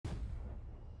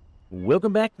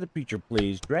Welcome back to the Preacher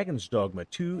Plays Dragon's Dogma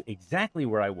 2, exactly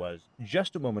where I was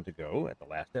just a moment ago at the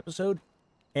last episode,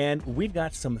 and we've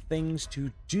got some things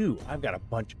to do. I've got a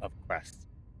bunch of quests.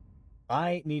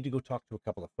 I need to go talk to a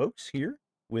couple of folks here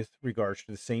with regards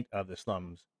to the Saint of the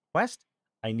Slums quest.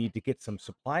 I need to get some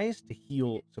supplies to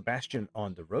heal Sebastian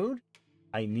on the road.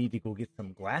 I need to go get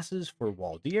some glasses for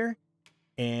Waldir,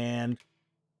 and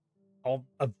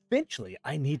eventually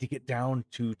I need to get down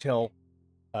to tell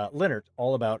Leonard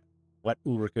all about what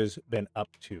Ulrika's been up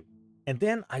to. And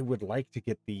then I would like to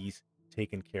get these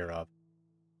taken care of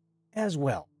as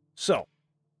well. So,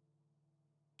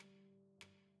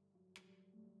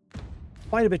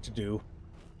 quite a bit to do.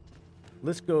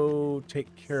 Let's go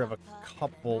take care of a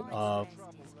couple of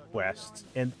quests.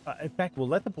 And in fact, we'll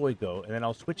let the boy go, and then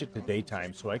I'll switch it to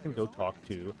daytime so I can go talk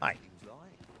to... Hi.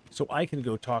 So I can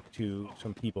go talk to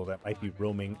some people that might be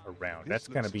roaming around. That's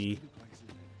going to be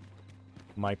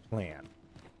my plan.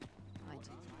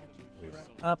 We run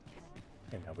up,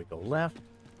 and now we go left.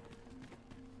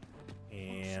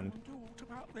 And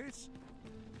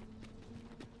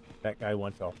that guy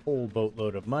wants a whole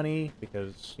boatload of money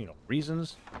because, you know,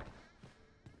 reasons.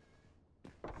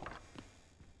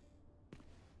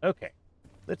 Okay,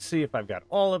 let's see if I've got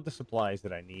all of the supplies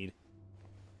that I need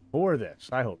for this.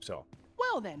 I hope so.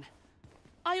 Well then,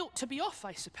 I ought to be off,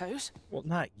 I suppose. Well,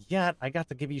 not yet. I got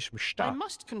to give you some stuff. I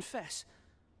must confess,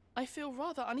 I feel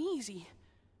rather uneasy.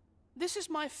 This is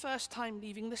my first time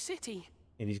leaving the city.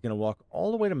 And he's going to walk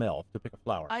all the way to Melf to pick a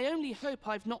flower. I only hope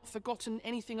I've not forgotten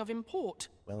anything of import.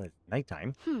 Well, it's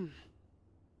nighttime.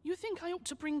 You think I ought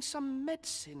to bring some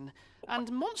medicine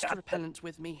and monster repellent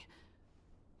with me?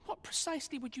 What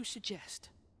precisely would you suggest?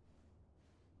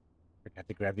 Forgot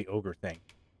to grab the ogre thing.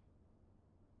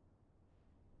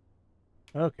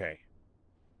 Okay.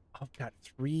 I've got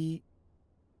 3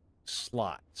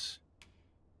 slots.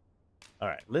 All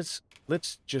right, let's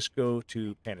just go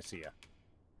to Panacea.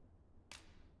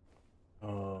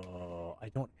 Oh, I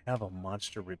don't have a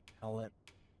monster repellent.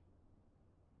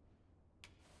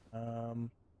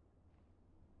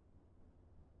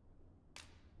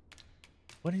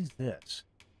 What is this?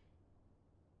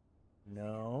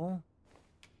 No.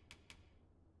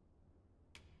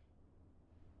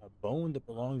 A bone that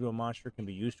belonged to a monster can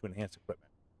be used to enhance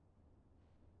equipment.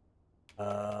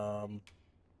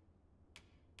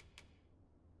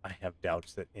 I have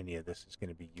doubts that any of this is going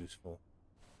to be useful.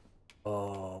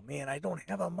 Oh, man, I don't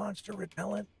have a monster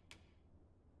repellent.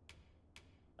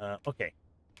 Okay.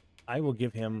 I will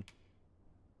give him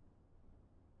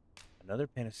another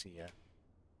Panacea.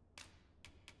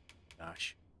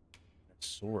 Gosh. A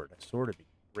sword. A sword would be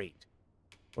great.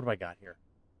 What have I got here?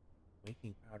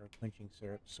 Waking powder, quenching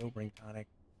syrup, sobering tonic.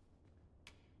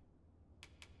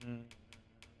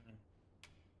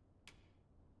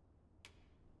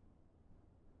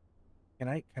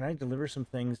 Can I deliver some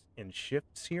things in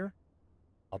shifts here?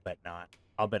 I'll bet not.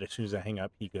 I'll bet as soon as I hang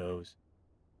up, he goes.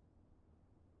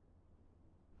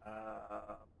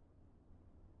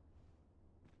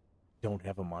 Don't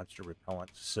have a monster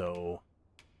repellent, so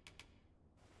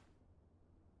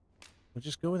we'll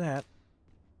just go with that.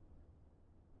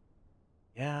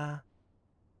 Yeah.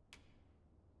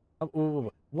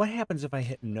 Oh, what happens if I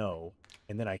hit no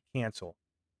and then I cancel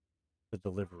the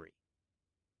delivery?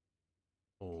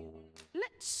 Oh.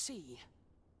 Let's see.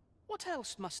 What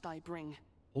else must I bring?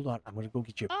 Hold on, I'm going to go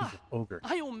get you a piece of ogre.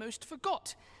 I almost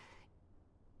forgot.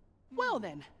 Well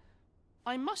then,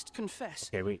 I must confess.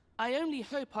 Okay, wait. I only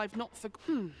hope I've not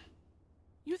forgotten.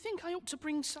 You think I ought to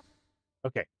bring some...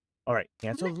 Okay, all right,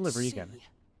 cancel delivery again.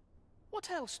 What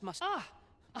else must...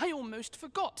 I almost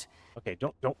forgot. Okay,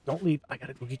 don't leave. I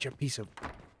gotta go get you a piece of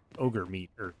ogre meat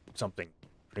or something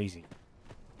crazy.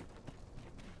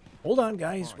 Hold on,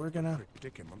 guys. We're gonna...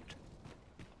 Predicament.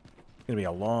 It's gonna be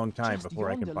a long time before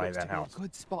I can buy that house. A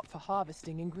good spot for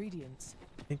harvesting ingredients.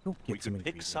 Then go get We some can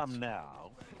pick ingredients. some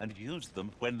now and use them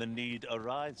when the need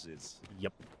arises.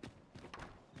 Yep.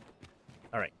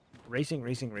 All right,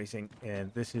 racing,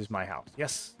 and this is my house.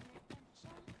 Yes.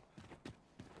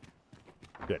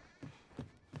 Good.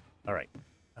 All right.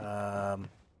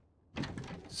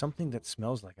 Something that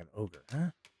smells like an ogre, huh?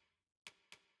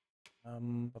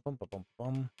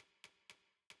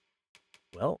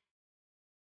 Well.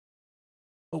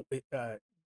 Oh, did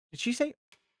she say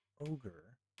ogre?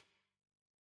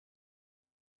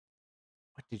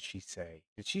 What did she say?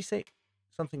 Did she say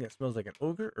something that smells like an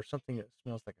ogre or something that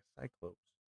smells like a cyclops?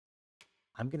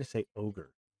 I'm going to say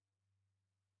ogre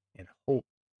and hope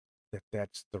that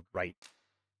that's the right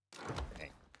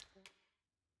thing.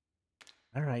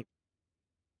 All right.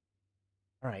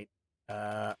 All right.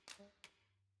 Let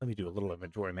me do a little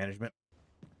inventory management.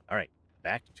 All right.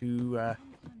 Back to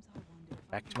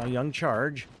Back to my young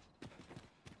charge.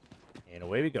 And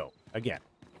away we go. Again.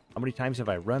 How many times have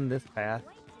I run this path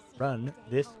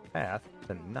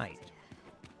tonight?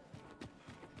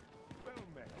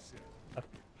 Up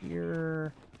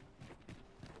here.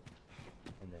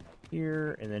 And then up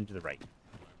here. And then to the right.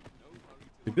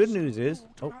 The good news is...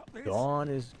 Oh, dawn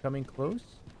is coming close.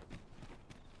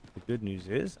 The good news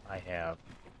is I have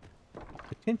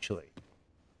potentially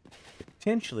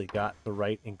got the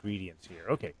right ingredients here.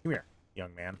 Okay, come here,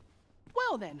 young man.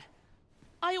 Well then,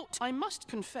 I must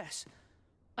confess,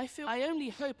 I only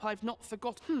hope I've not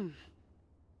forgotten.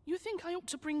 You think I ought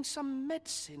to bring some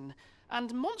medicine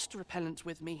and monster repellent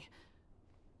with me?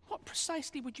 What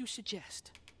precisely would you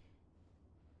suggest?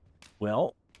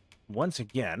 Well, once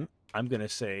again, I'm going to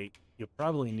say you'll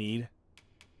probably need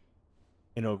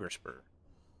an ogre spur,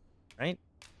 right?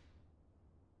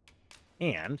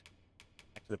 And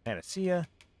back to the panacea,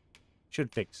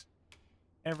 should fix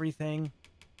everything.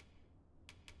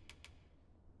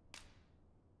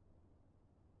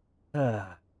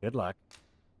 Good luck.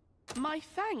 My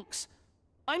thanks.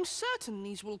 I'm certain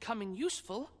these will come in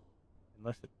useful.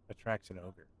 Unless it attracts an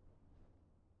ogre.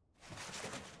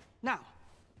 Now,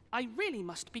 I really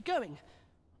must be going.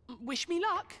 Wish me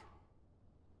luck.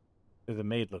 The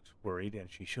maid looks worried,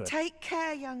 and she should. Take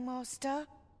care, young master.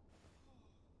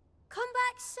 Come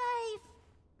back safe.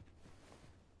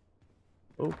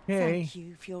 Okay. Thank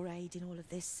you for your aid in all of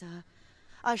this, sir.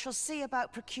 I shall see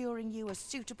about procuring you a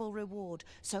suitable reward,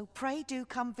 so pray do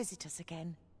come visit us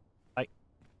again. I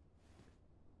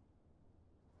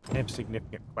have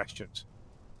significant questions.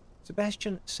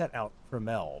 Sebastian set out for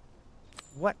Mel.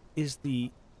 What is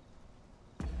the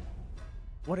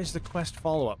quest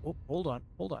follow-up? Oh, hold on.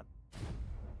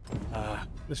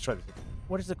 Let's try this again.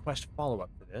 What is the quest follow-up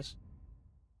for this?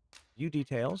 View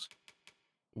details.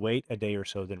 Wait a day or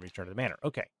so, then return to the manor.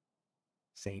 Okay.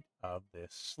 Saint of the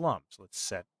slums. Let's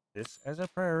set this as a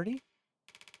priority.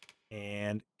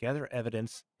 And gather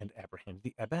evidence and apprehend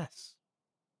the abbess.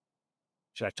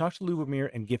 Should I talk to Lubomir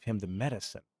and give him the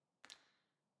medicine?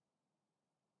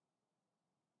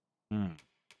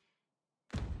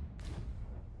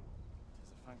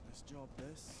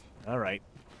 All right.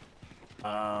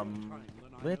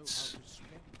 Let's...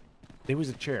 There was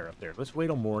a chair up there. Let's wait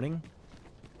till morning.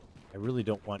 I really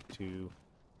don't want to...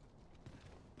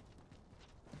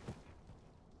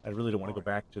 go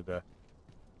back to the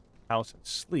house and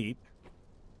sleep.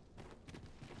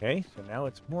 Okay, so now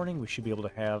it's morning. We should be able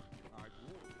to have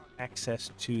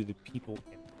access to the people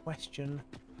in question.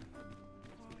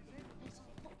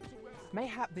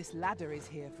 Mayhap this ladder is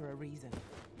here for a reason.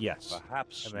 Yes.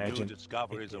 Perhaps Imagine new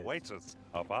discoveries it is. await us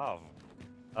above.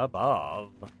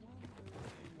 Above.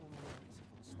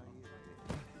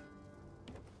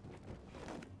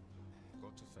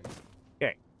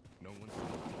 Okay.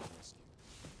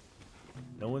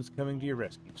 No one's coming to your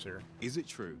rescue, sir. Is it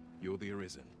true you're the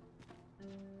Arisen?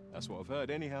 That's what I've heard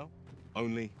anyhow.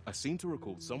 Only, I seem to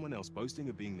recall someone else boasting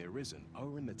of being the Arisen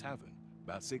over in the tavern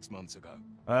about 6 months ago.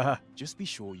 Just be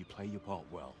sure you play your part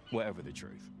well, whatever the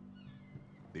truth.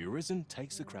 The Arisen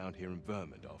takes the crown here in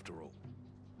Vermont, after all.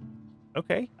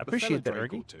 Okay, I appreciate that,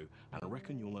 Ergy. Ergy. Too, and I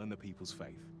reckon you'll earn the people's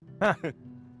faith.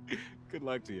 Good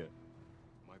luck to you.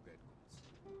 My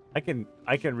bed.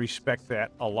 I can respect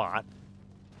that a lot.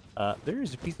 There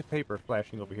is a piece of paper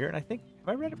flashing over here, and I think, have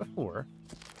I read it before?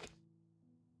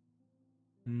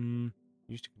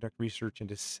 Used to conduct research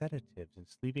into sedatives and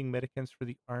sleeping medicaments for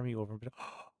the army over...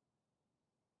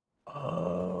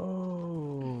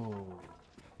 Oh.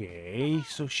 Okay,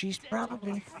 so she's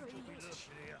probably...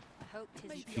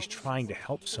 She's trying to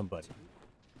help somebody.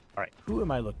 All right, who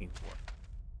am I looking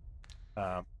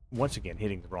for? Once again,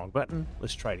 hitting the wrong button.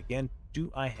 Let's try it again.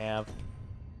 Do I have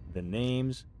the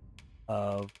names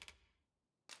of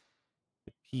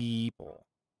the people?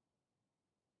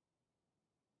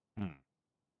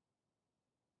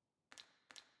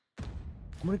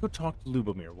 I'm going to go talk to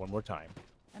Lubomir one more time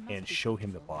and show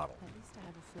him the bottle.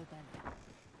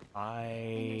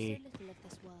 I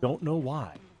don't know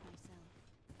why.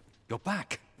 You're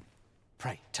back.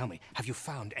 Pray, tell me, have you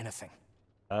found anything?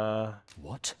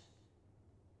 What?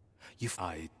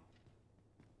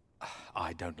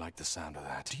 I don't like the sound of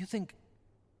that. Do you think...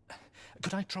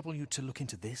 Could I trouble you to look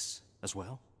into this as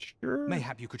well? Sure.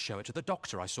 Mayhap you could show it to the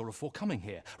doctor I saw before coming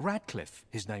here. Radcliffe,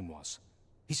 his name was.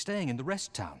 He's staying in the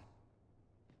rest town.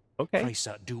 Okay. Pray,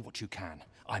 sir, do what you can.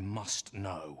 I must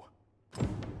know.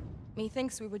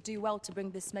 Methinks we would do well to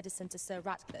bring this medicine to Sir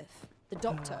Ratcliffe, the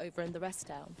doctor over in the rest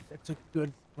town. That's a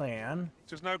good plan.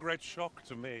 It is no great shock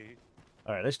to me.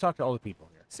 All right, let's talk to all the people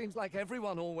here. Seems like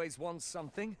everyone always wants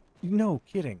something. No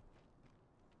kidding.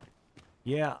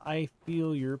 Yeah, I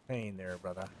feel your pain there,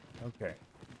 brother. Okay.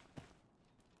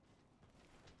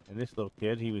 And this little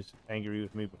kid, he was angry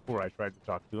with me before I tried to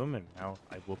talk to him, and now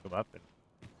I woke him up, and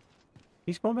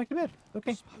he's going back to bed.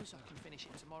 Okay. Suppose I can finish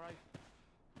it tomorrow.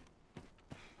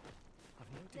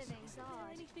 Living's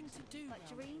hard, Anything to do.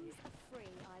 but dreams are free,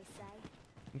 I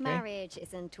say. Okay. Marriage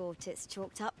isn't what it's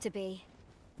chalked up to be.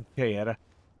 Okay, Etta.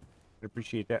 I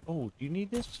appreciate that. Oh, do you need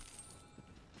this?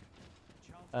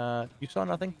 You saw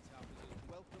nothing?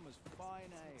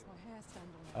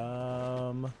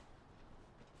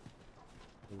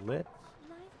 Let's...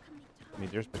 I mean,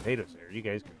 there's potatoes there. You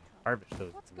guys can harvest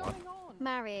those. What's going on?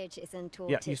 Marriage isn't what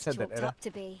Yeah, you it's said that, chalked Etta. up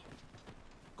to be.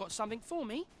 Got something for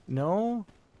me? No?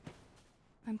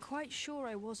 I'm quite sure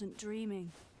I wasn't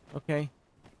dreaming. Okay.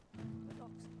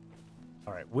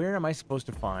 Alright, where am I supposed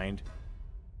to find...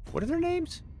 What are their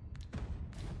names?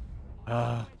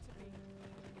 I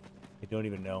don't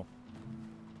even know.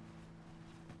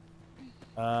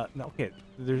 No, okay.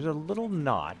 There's a little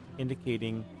knot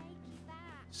indicating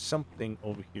something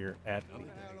over here at the...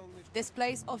 This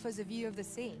place offers a view of the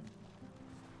sea.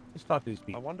 Let's talk to these I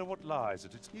people. wonder what lies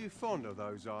at it. You fond of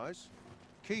those eyes?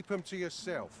 Keep them to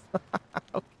yourself.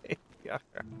 Okay, yeah.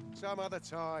 Some other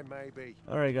time, maybe.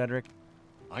 Alright, Godric.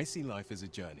 I see life as a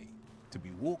journey, to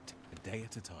be walked a day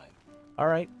at a time.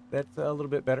 Alright, that's a little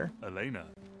bit better. Elena.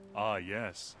 Ah,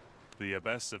 yes. The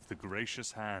abbess of the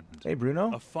gracious hand. Hey,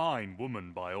 Bruno. A fine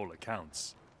woman by all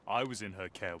accounts. I was in her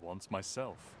care once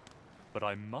myself. But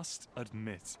I must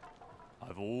admit,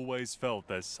 I've always felt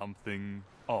there's something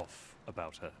off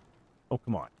about her. Oh,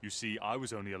 come on. You see, I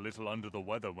was only a little under the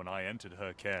weather when I entered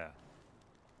her care.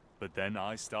 But then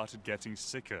I started getting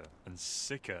sicker and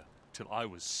sicker till I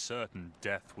was certain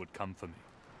death would come for me.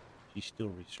 She's still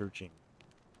researching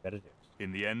sedatives.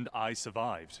 In the end, I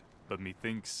survived, but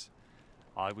methinks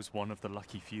I was one of the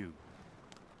lucky few.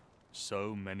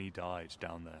 So many died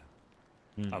down there.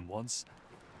 And once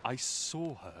I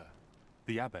saw her,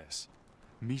 the abbess,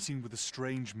 meeting with a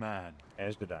strange man.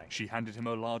 As did I. She handed him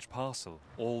a large parcel,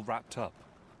 all wrapped up.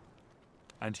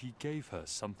 And he gave her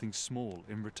something small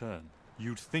in return.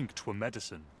 You'd think 'twere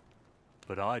medicine,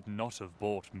 but I'd not have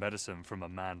bought medicine from a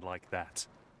man like that.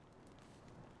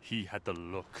 He had the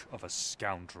look of a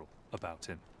scoundrel about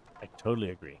him. I totally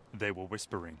agree. They were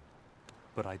whispering,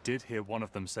 but I did hear one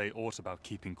of them say aught about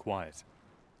keeping quiet.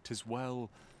 'Tis well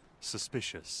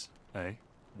suspicious, eh?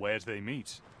 Where'd they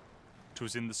meet?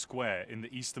 'Twas in the square in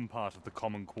the eastern part of the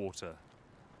common quarter,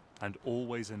 and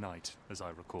always a night, as I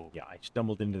recall. Yeah, I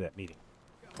stumbled into that meeting.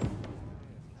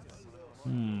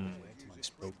 I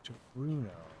spoke to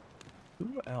Bruno.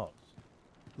 Who else?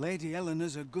 Lady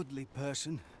Eleanor's a goodly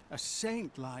person, a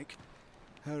saint-like.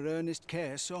 Her earnest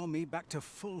care saw me back to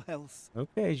full health.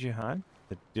 Okay, Jehan.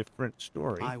 A different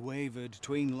story. I wavered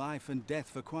between life and death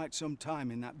for quite some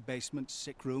time in that basement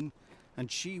sick room,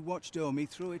 and she watched o'er me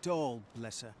through it all,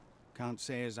 bless her. Can't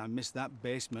say as I miss that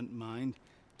basement, mind.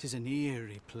 'Tis an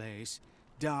eerie place,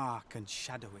 dark and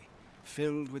shadowy,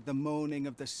 filled with the moaning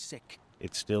of the sick.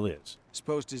 It still is.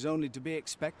 Suppose 'tis only to be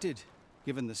expected,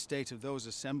 given the state of those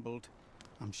assembled.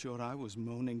 I'm sure I was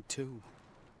moaning too.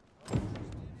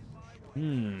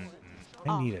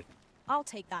 I need it. I'll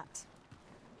take that.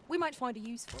 We might find a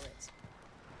use for it.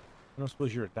 I don't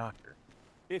suppose you're a doctor.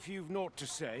 If you've naught to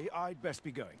say, I'd best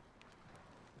be going.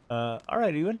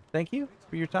 Alright, Ewan. Thank you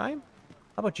for your time.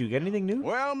 How about you? Got anything new?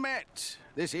 Well met.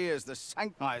 This here's the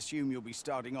I assume you'll be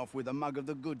starting off with a mug of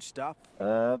the good stuff.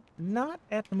 Not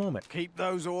at the moment. Keep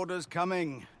those orders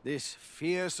coming. This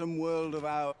fearsome world of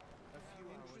ours.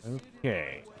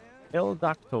 Okay. El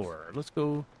Doctor. Let's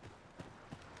go.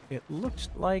 It looks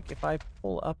like if I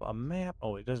pull up a map...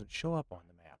 Oh, it doesn't show up on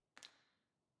the map.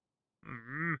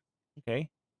 Okay.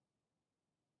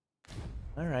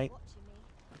 Alright.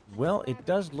 Well, it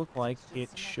does look like it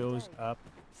shows up.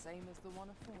 Same as the one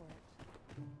afore it.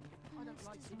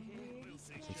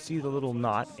 You can see the little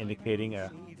knot indicating a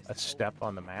step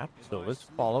on the map. So let's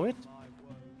follow it.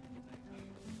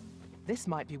 This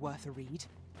might be worth a read.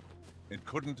 It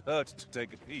couldn't hurt to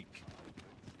take a peek.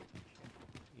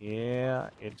 Yeah,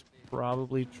 it's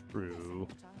probably true.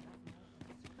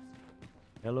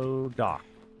 Hello, Doc.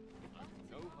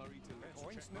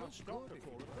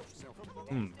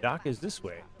 Doc is this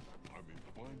way.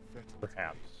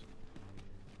 Perhaps.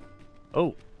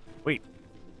 Oh, wait.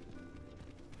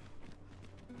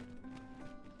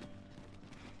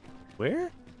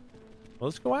 Where? Well,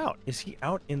 let's go out. Is he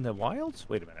out in the wilds?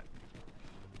 Wait a minute.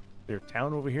 Is there a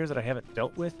town over here that I haven't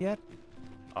dealt with yet?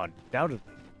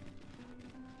 Undoubtedly.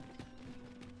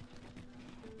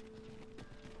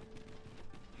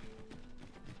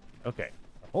 Okay,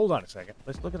 hold on a second.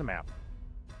 Let's look at the map.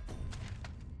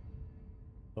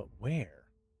 But where?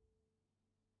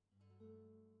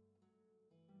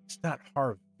 It's not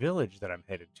Harv Village that I'm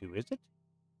headed to, is it?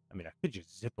 I mean, I could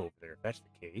just zip over there if that's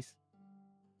the case.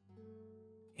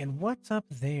 And what's up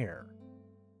there?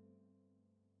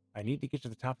 I need to get to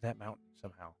the top of that mountain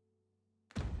somehow.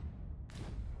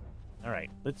 All right,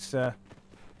 let's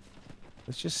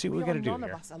just see what we got to do none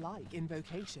here. of us alike in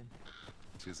vocation.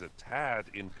 It is a tad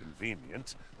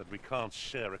inconvenient that we can't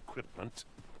share equipment.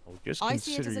 Oh, just I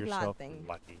see it consider as a glad yourself thing.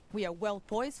 lucky. We are well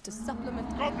poised to supplement.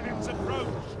 Goblins approach!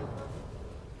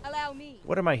 Allow me.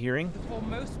 What am I hearing? The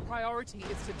foremost priority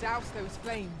is to douse those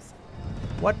flames.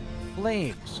 What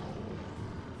flames?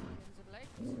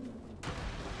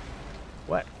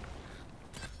 What?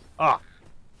 Ah.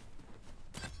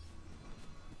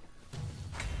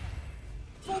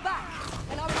 Fall back,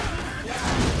 and I will.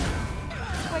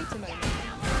 Wait a moment.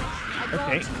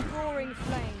 Advance roaring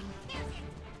flame.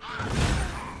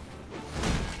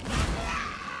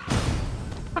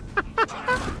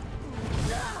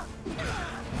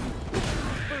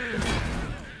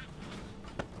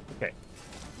 Okay.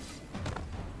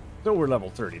 So we're level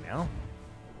 30 now.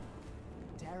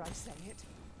 Dare I say it?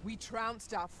 We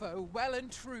trounced our foe well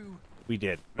and true. We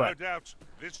did, No but doubt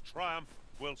this triumph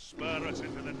will spur us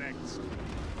into the next.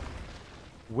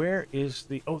 where is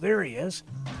the... Oh, there he is.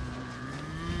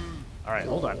 All right,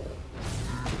 hold on.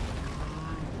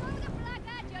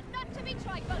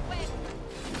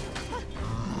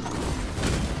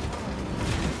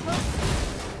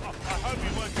 I hope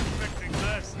you weren't expecting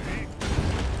mercy.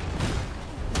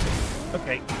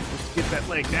 Okay, let's get that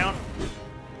leg down.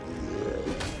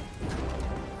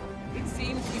 It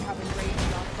seems we have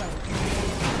enraged our foe.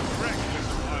 Reckless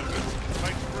opponents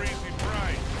makes for easy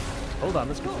prey. Hold on,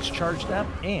 let's get this charged up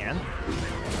and...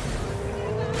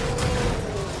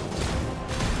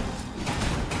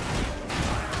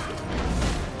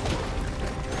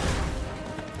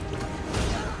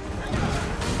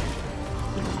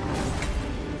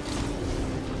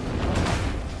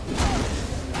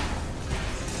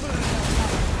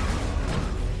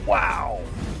 Wow!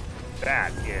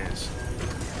 That is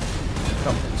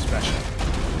something special.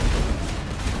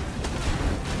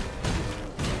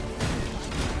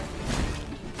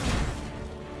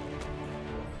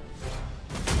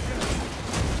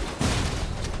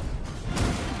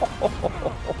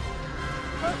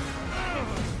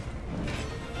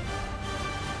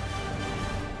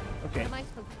 Okay,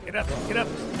 get up, get up.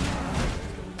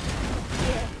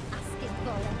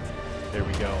 There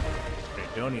we go.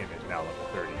 Brandonian is now level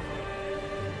 30.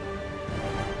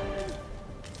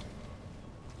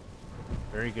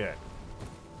 Very good.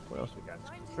 What else we got?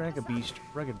 Drag a beast,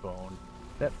 rugged bone.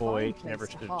 That boy never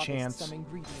stood a chance. Some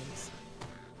ingredients.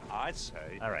 I'd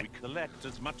say we collect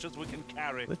as much as we can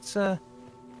carry. Let's see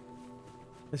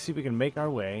if we can make our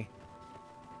way.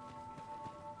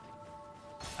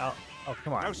 Oh,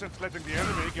 come on. No sense letting the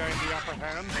enemy gain the upper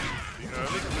hand. The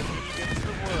early clipping gets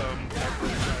the worm.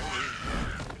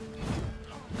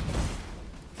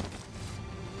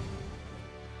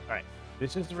 Alright,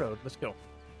 this is the road. Let's go.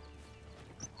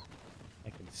 I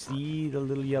can see the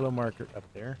little yellow marker up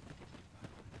there.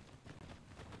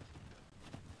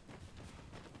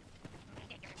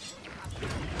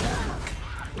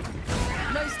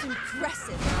 Most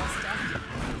impressive, Master.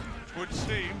 Would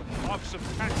seem I've some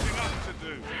catching up to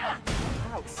do.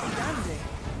 Outstanding.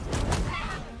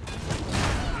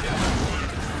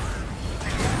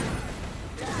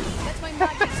 Let my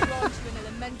magic grant you an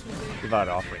elemental boon. Without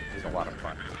offering is a lot of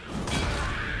fun.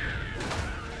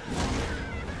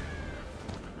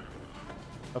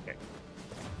 Okay.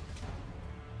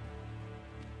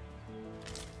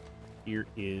 Here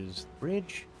is the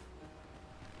bridge.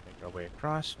 Make our way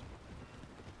across.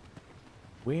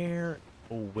 Where,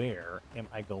 oh where am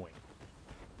I going?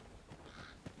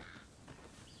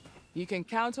 You can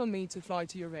count on me to fly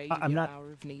to your aid I'm in your not...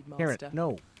 hour of need, Karen, Master.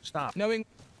 no, stop. Knowing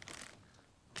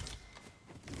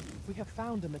we have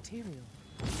found a material.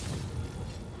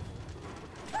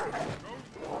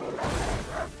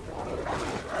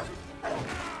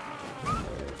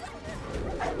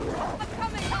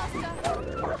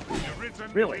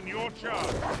 Really? In your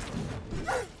charge.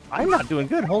 I'm not doing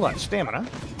good. Hold on, stamina.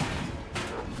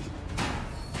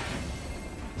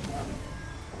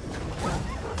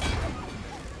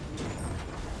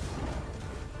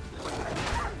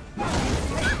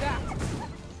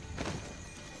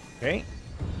 Okay.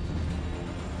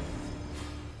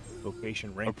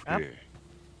 Vocation rank up.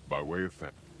 By way of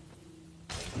that.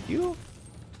 Thank you.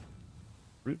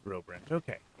 Root row branch.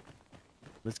 Okay.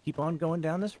 Let's keep on going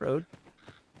down this road.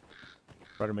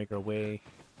 Try to make our way.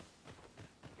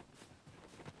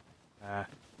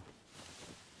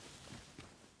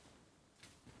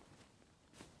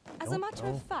 As a matter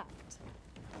of fact,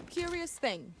 curious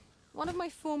thing. One of my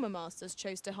former masters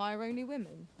chose to hire only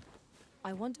women.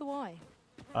 I wonder why.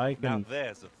 I can Now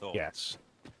there's a thought. guess.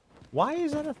 Why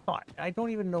is that a thought? I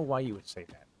don't even know why you would say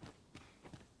that.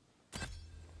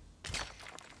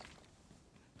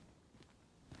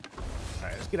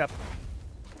 Alright, let's get up.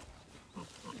 I'm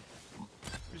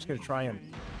just gonna try and...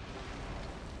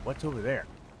 What's over there?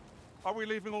 Are we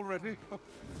leaving already?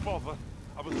 Bother.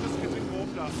 I was just getting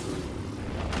warmed up.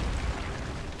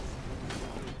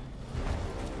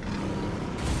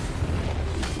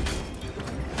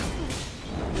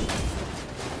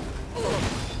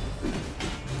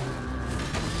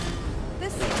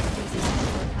 This seems to be a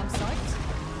campsite.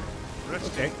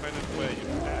 Rest independent where you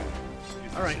can.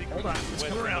 Alright, hold on. Let's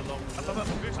come around.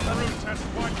 This route has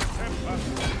quite a temper.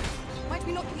 Might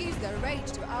we not use their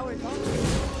rage to our advantage?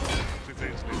 It is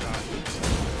easily done.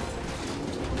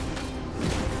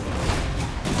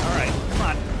 Alright, come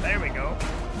on. There we go.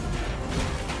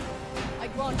 I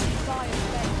grant you fire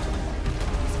and rage.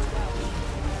 Use it well.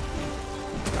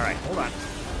 Alright, hold on.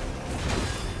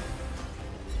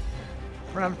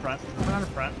 Run on the front. Run on the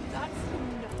front. That's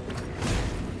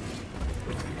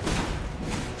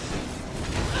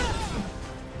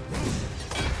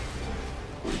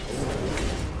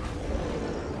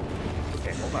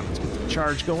Okay, hold on. Let's get the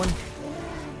charge going. Don't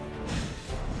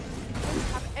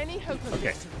have any hope of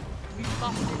Okay. victory. We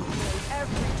must employ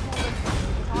every tool and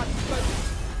tactic at our disposal.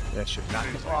 That should knock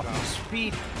us off his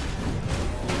feet.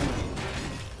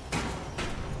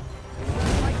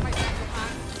 Like my back of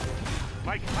hand.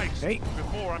 Make haste Hey.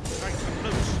 before I'm shaken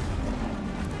loose.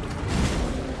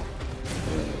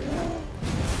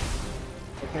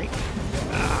 Okay.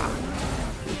 Ah.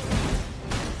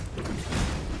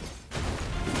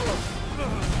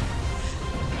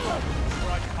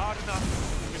 Strike hard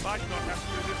enough. We might not have to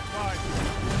do this twice.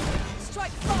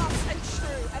 Strike fast and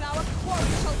true, and our quarry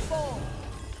shall fall.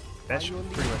 That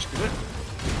should pretty much do it.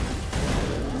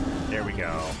 There we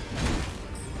go.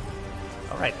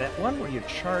 Alright, that one where you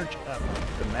charge up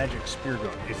the magic spear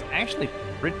gun is actually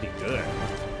pretty good.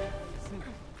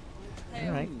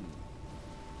 Alright.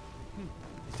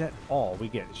 Is that all we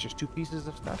get? It's just 2 pieces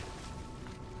of stuff?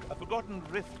 A forgotten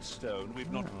rift stone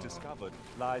we've not discovered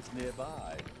lies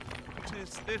nearby. It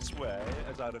is this way,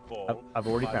 as I recall. I've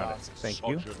already my found it. last Thank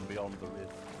you. sojourn beyond the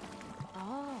rift.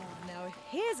 Ah, now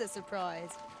here's a surprise.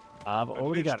 I've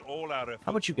already got it. All our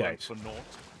How about you guys? for naught.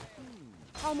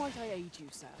 How might I aid you,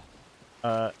 sir?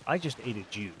 I just aided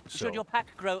you, so... Should your pack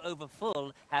grow over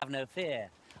full, have no fear.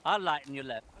 I'll lighten your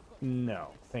load. No,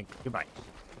 thank you. Goodbye.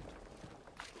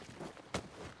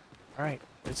 Alright,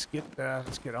 let's get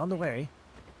on the way.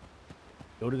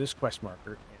 Go to this quest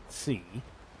marker and see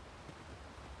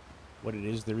what it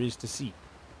is there is to see.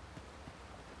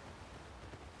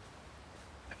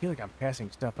 I feel like I'm passing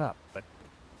stuff up, but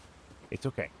it's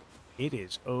okay. It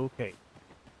is okay.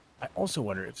 I also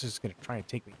wonder if this is going to try and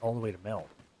take me all the way to Mel.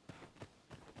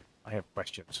 I have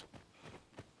questions.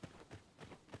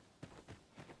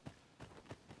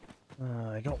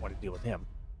 I don't want to deal with him.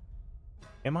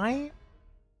 Am I?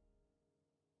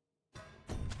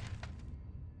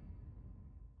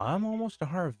 I'm almost to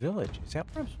Har Village. Is that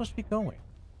where I'm supposed to be going?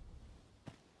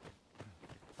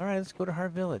 Alright, let's go to Har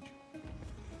Village.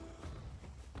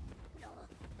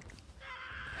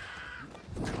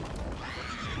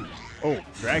 Oh,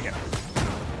 dragon.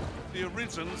 The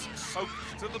Arisen's soaked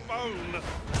to the bone.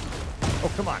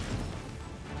 Oh, come on.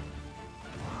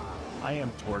 I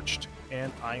am torched,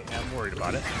 and I am worried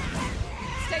about it.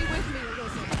 Stay with me,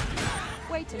 Elizabeth.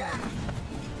 Wait a minute.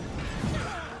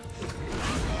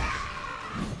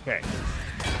 Okay.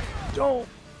 Don't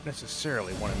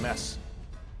necessarily want to mess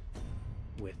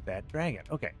with that dragon.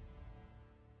 Okay.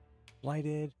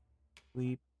 Blighted.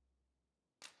 Sleep.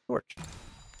 Torch.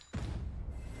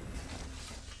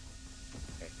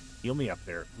 Okay. Heal me up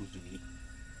there, Uzumi.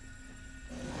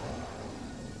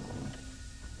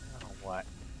 Oh, what?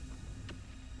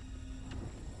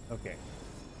 Okay.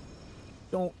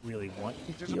 Don't really want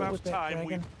to It is deal about with that time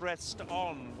dragon. we pressed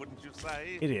on, wouldn't you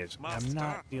say? It is. Master? I'm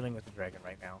not dealing with the dragon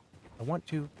right now. I want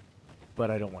to,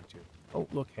 but I don't want to. Oh,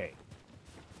 look, hey.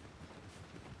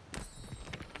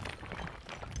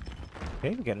 Okay,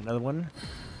 we got another one.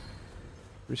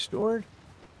 Restored.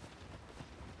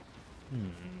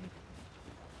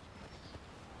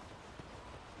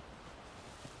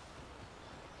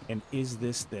 And is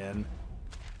this then...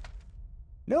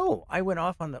 No, I went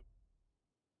off on the...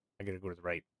 I gotta go to the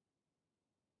right.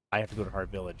 I have to go to Har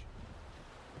Village.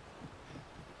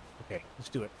 Okay, let's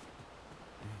do it.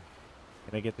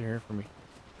 Can I get there from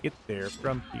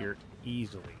here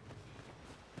easily?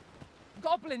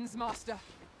 Goblins, master.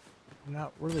 I'm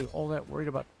not really all that worried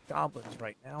about goblins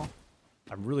right now.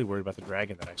 I'm really worried about the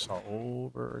dragon that I saw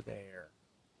over there.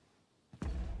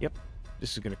 Yep,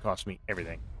 this is going to cost me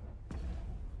everything.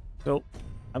 So,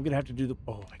 I'm going to have to do the...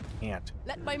 Oh, I can't.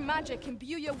 Let my magic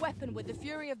imbue your weapon with the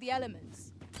fury of the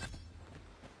elements.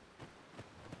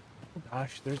 Oh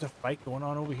gosh, there's a fight going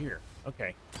on over here.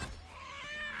 Okay.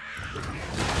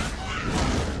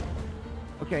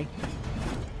 Okay.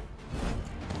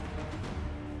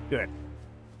 Good.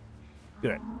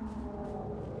 Good.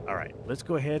 All right, let's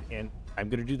go ahead and I'm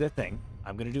going to do that thing.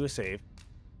 I'm going to do a save.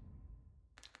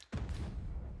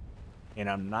 And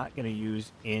I'm not going to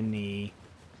use any...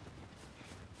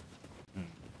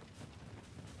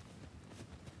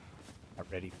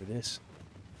 Not ready for this.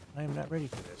 I am not ready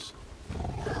for this.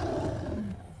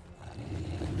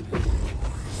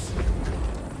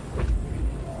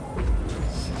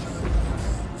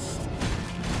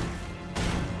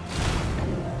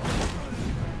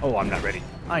 Oh, I'm not ready.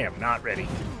 I am not ready.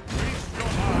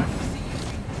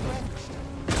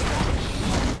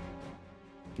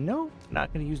 No,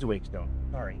 not going to use the wake stone.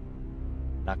 Sorry.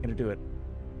 Not going to do it.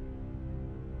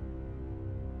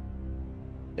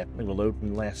 Definitely will load from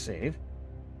the last save.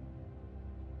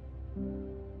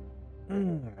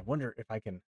 I wonder if I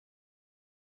can...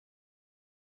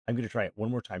 I'm going to try it one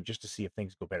more time just to see if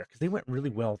things go better. Because they went really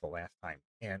well the last time.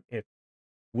 And it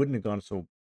wouldn't have gone so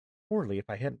poorly if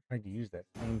I hadn't tried to use that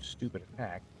same stupid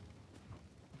attack.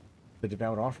 The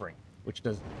Devout Offering. Which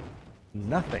does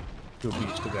nothing to a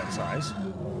beast of that size.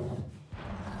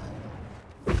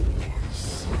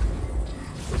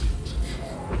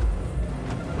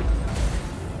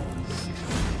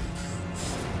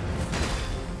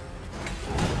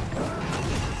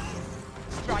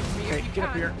 Okay, get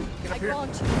up here. Get up here.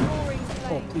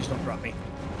 Oh, please don't drop me.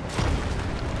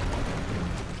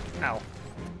 Ow.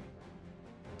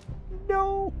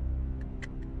 No.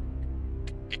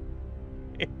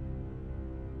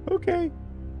 Okay.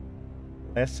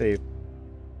 Last save.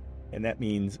 And that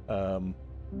means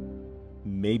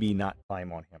maybe not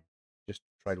climb on him. Just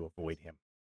try to avoid him.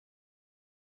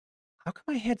 How come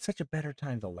I had such a better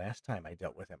time the last time I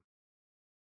dealt with him?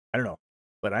 I don't know.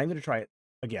 But I'm going to try it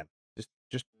again.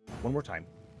 Just one more time.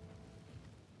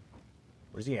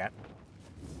 Where's he at?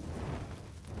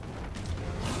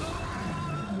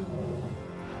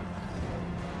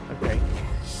 Okay.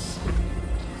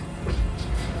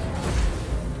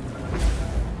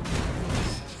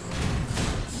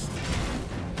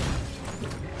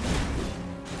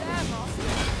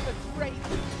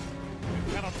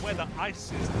 You cannot weather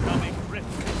ice's numbing grip.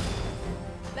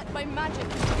 Let my magic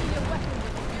imbue your weapon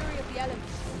with the fury of the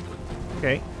elements.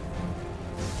 Okay.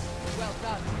 Well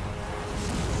done.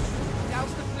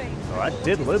 Douse the flames. Oh, that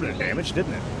did a little bit of damage,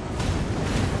 didn't it?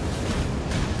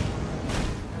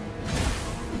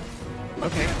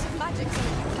 Okay.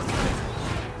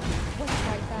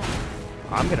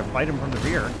 I'm gonna fight him from the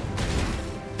rear.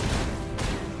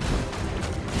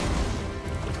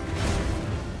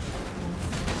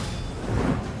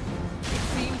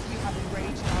 Seems you have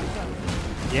enraged our foe.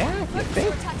 Yeah, you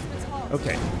think?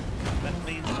 Okay. That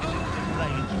means it is in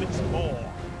range of its maw.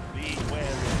 Be wary.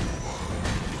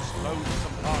 Expose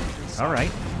some parts inside. All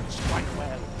right. Strike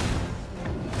well.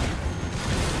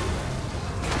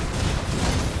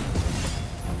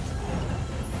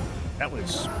 That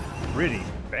was pretty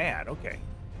bad. Okay.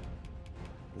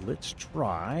 Let's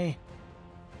try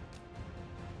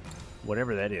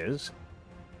whatever that is.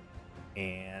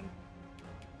 And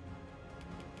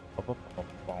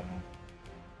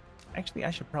actually,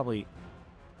 I should probably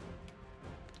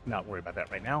not worry about that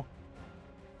right now.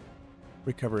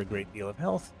 Recover a great deal of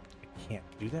health. I can't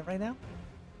do that right now.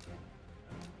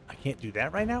 I can't do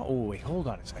that right now. Oh, wait, hold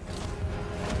on a second.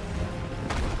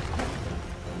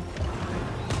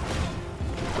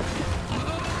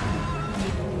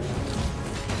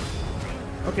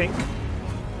 Okay.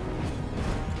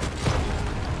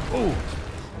 Oh.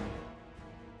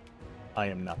 I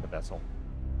am not the vessel.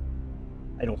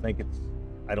 I don't think it's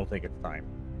time.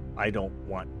 I don't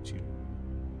want to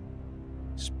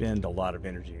spend a lot of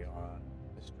energy on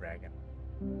this dragon.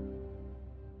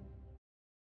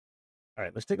 All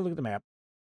right, let's take a look at the map.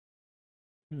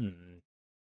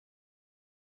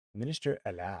 Minister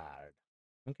Allard.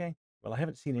 Okay. Well, I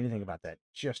haven't seen anything about that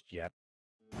just yet.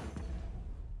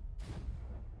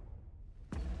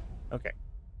 Okay.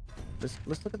 Let's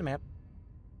look at the map.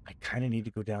 I kind of need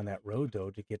to go down that road, though,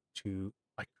 to get to...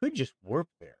 I could just warp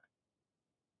there.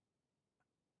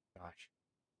 Gosh.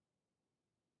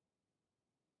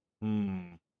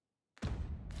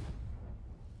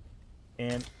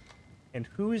 And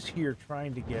who is here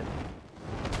trying to get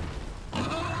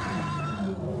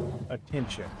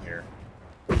attention here?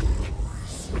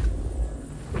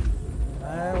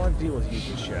 deal with you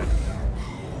just yet.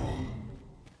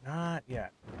 Not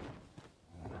yet.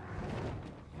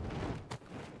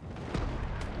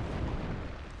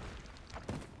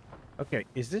 Okay,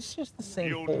 is this just the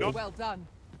same hold? Well done.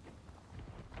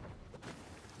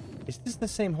 Is this the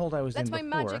same hold I was in Let before?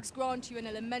 my magics grant you an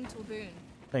elemental boon.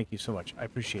 Thank you so much. I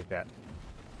appreciate that.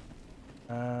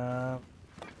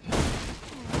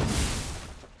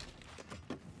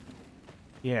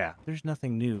 Yeah, there's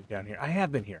nothing new down here. I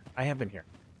have been here. I have been here.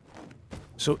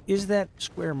 So is that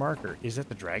square marker? Is that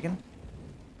the dragon?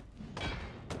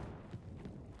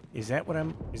 Is that what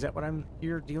I'm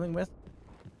here dealing with?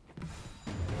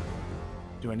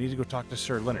 Do I need to go talk to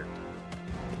Sir Leonard?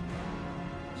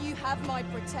 You have my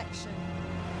protection.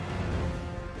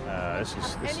 This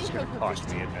is going to cost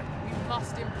me, isn't it? We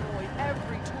must employ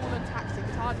every tool and tactic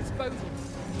at our disposal.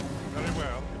 Very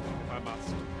well, if I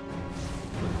must.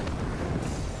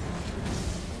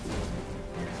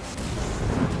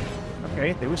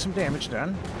 Okay, there was some damage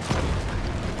done.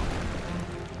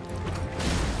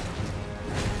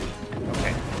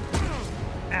 Okay.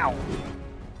 Ow!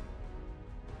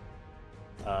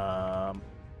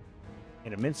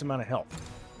 An immense amount of health.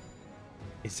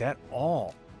 Is that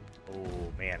all?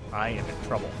 Oh man, I am in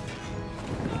trouble.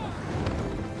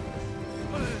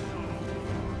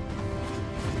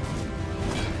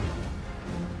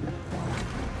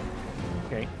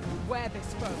 Okay. Beware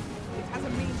this foe. It has a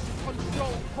means to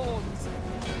control pawns.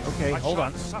 Okay, hold on. I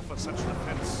shan't suffer such an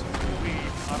offense. We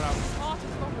are out. Heart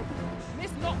is vulnerable.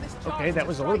 Miss not this chance. Okay, that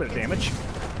was a little bit of damage.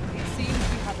 It seems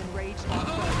we have enraged our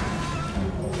foe.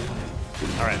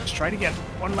 All right, let's try it again.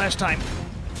 One last time.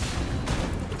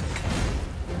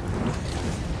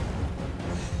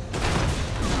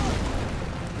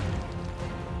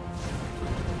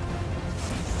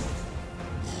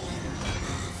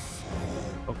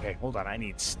 Okay, hold on. I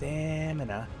need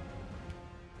stamina.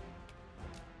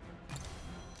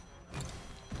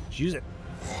 Let's use it.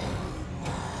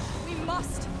 We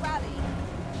must rally.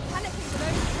 Panicking will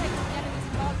only take the enemy's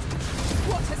advantage.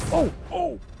 What has... Oh!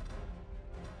 Oh!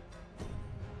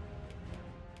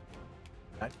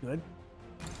 Not good.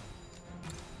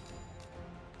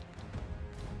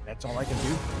 That's all I can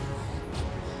do.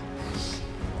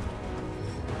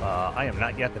 I am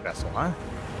not yet the vessel, huh?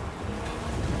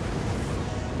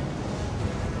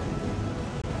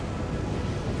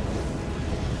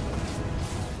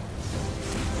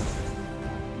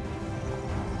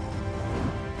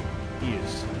 He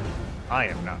is. I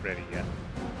am not ready yet.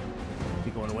 Is he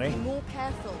going away? Be more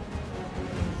careful.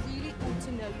 You really ought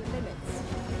to know your limits.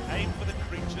 Aim for the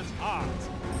creature's heart.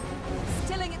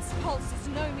 Stilling its pulse is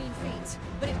no mean feat,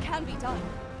 but it can be done.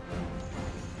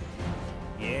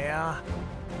 Yeah.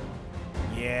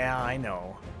 Yeah, I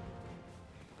know.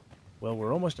 Well,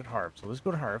 we're almost at Harv, so let's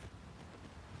go to Harv.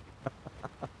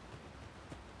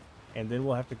 And then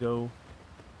we'll have to go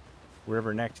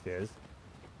wherever next is.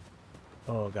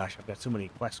 Oh gosh, I've got so many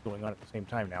quests going on at the same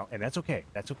time now, and that's okay.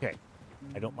 That's okay.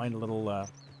 I don't mind a little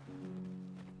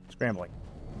scrambling.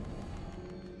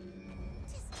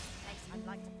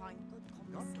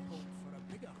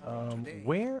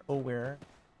 Where, oh where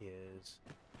is...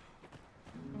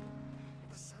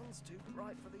 The sun's too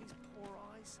bright for these poor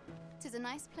eyes. 'Tis a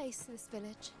nice place, this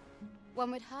village.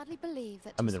 One would hardly believe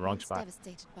that I'm in 'twas the wrong once spot.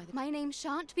 devastated by the... My name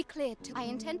shan't be cleared to... I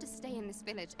intend to stay in this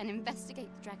village and investigate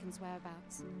the dragon's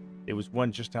whereabouts. It was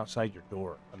one just outside your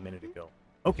door a minute ago.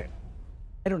 Okay.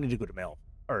 I don't need to go to Mel,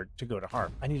 or to go to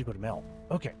Harv. I need to go to Mel.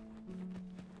 Okay.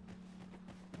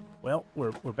 Well,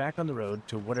 we're back on the road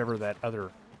to whatever that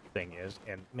other thing is,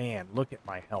 and man, look at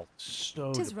my health.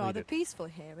 So Tis depleted. rather peaceful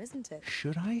here, isn't it?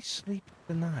 Should I sleep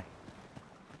tonight?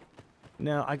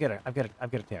 No, I've got a tent.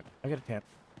 I've got a tent.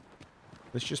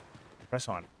 Let's just press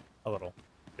on a little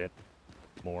bit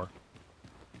more.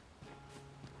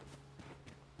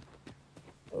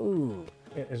 Ooh,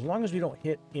 as long as we don't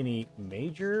hit any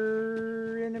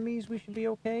major enemies, we should be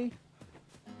okay.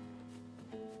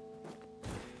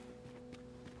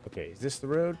 Okay, is this the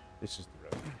road? This is the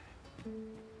road.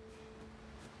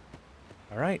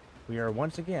 All right, we are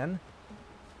once again.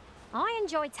 I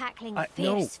enjoy tackling no.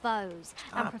 fierce foes.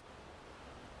 Stop.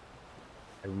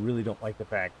 I really don't like the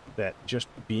fact that just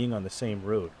being on the same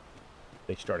road,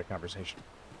 they start a conversation.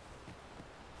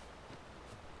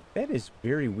 That is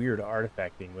very weird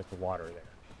artifacting with the water there.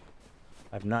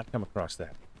 I've not come across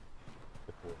that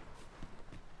before.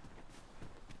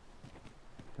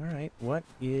 All right, what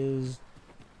is...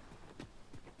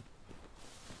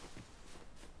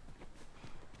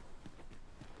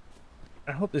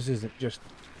 I hope this isn't just...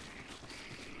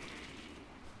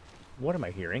 What am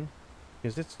I hearing?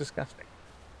 Because it's disgusting.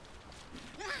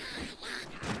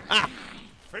 Ah!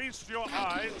 Feed Feast your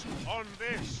eyes on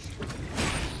this.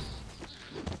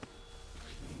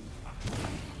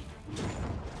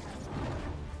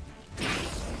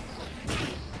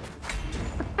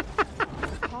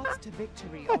 Paths to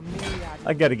victory are myriad.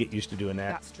 I gotta get used to doing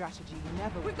that. That strategy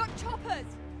never. We've got choppers!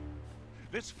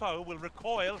 This foe will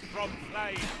recoil from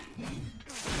flame.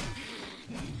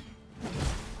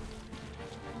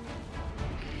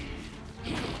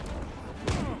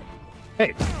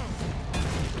 Hey.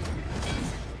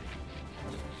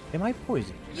 Am I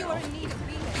poisoned? You are in need of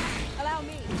healing. Allow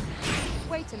me.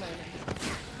 Wait a moment.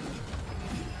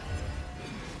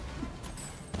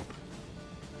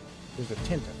 There's a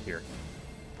tent up here.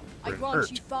 I We're grant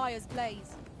hurt. you fire's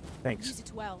blaze. Thanks. Use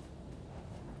it well.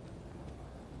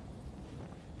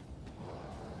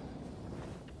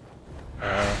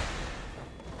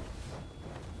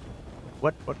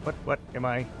 What am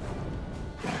I?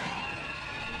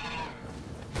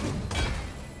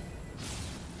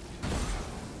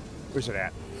 Where's it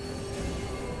at?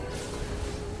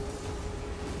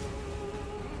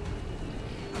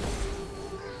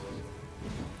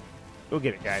 Go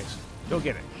get it, guys. Go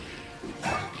get it.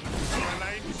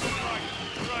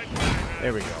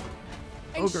 There we go.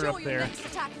 Ogre Ensure up your there. next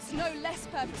attack is no less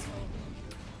purposeful.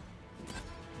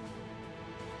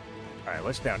 All right,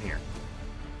 what's down here?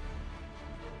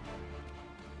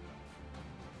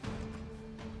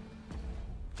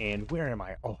 And where am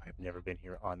I? Oh, I've never been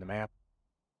here on the map.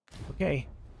 Okay,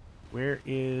 where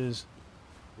is...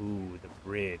 Ooh, the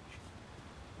bridge.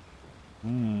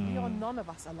 We are none of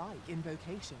us alike in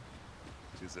vocation.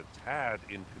 It is a tad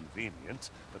inconvenient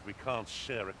that we can't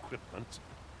share equipment.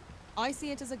 I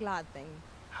see it as a glad thing.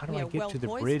 How do We I are get well to the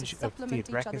poised bridge to of supplement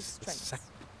each other's Theodracus strengths.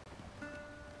 II?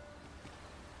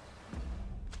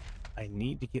 I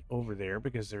need to get over there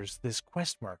because there's this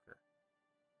quest marker.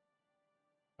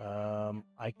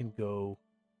 I can go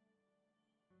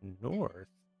north,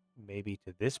 maybe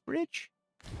to this bridge?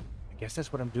 I guess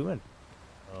that's what I'm doing.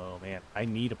 Oh man, I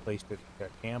need a place to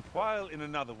camp. While in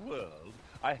another world,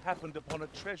 I happened upon a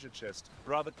treasure chest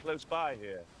rather close by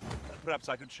here. Perhaps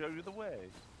I could show you the way.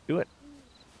 Do it.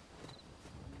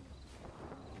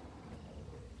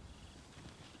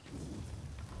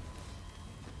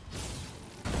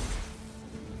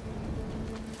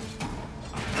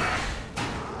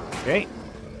 Okay.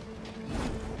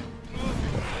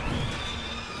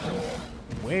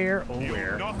 Where, oh You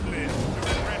where? will not live to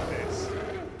regret this.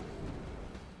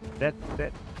 That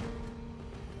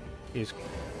is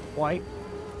quite...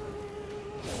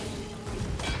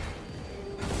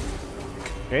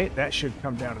 Okay, that should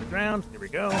come down to the ground. Here we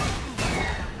go.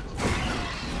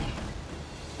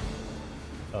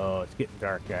 Oh, it's getting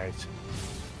dark, guys.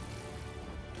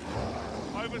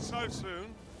 Over so soon?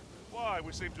 Why,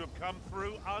 we seem to have come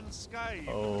through unscathed.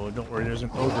 Oh, don't worry, there's an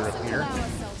We ogre mustn't up here. allow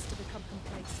ourselves to become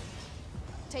complacent.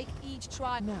 Take each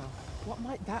try. Now, what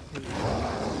might that be?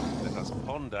 Let us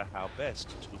ponder how best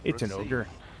to It's an proceed. ogre.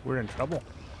 We're in trouble.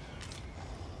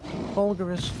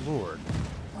 Fulgurous Lord.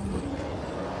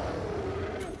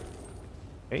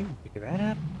 Okay, pick that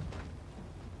up.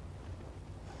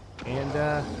 And,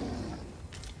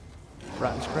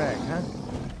 Rotten Scrag, huh?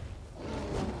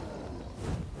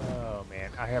 Oh, man,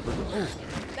 I have a...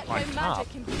 Let on no top.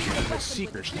 magic impede the The weapon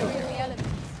Seeker with the fury of Stone. the elements.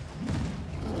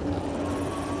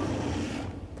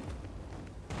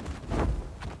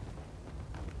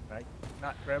 Can I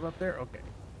not grab up there? Okay.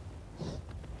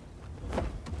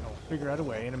 I'll figure out a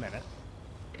way in a minute.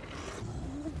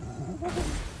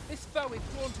 This foe is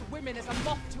drawn to women as a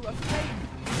moth to a flame.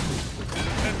 A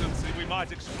tendency we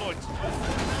might exploit.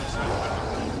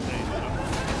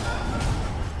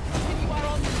 Continue our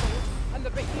onslaught, and the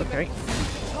behemoth Okay. will be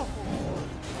toppled.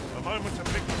 A moment of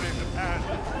victory is at hand.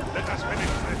 Let us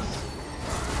finish this.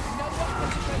 No one can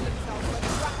defend themselves when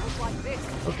grappled like this.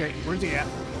 Okay, where's he at?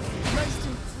 Most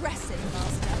impressive,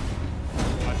 Master.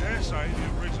 I dare say the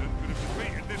Arisen could have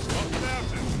defeated this lot without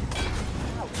it.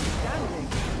 Outstanding.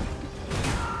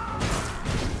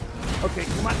 Okay,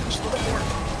 come on, just a little more.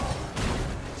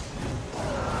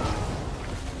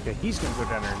 Okay, he's gonna go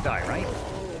down there and die, right?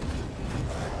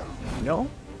 No?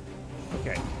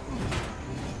 Okay.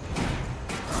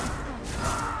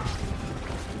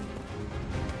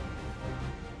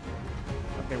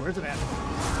 Okay, where's it at?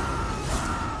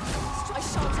 I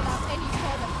shan't allow any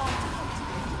further harm to come to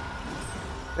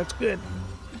you. That's good.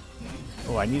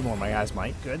 Oh, I need more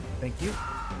miasmite. Good, thank you.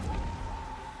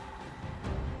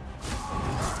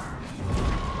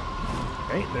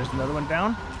 Okay, there's another one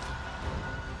down.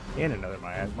 And another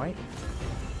miasmite.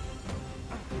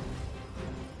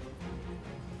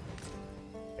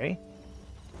 Okay.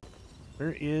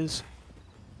 Where is...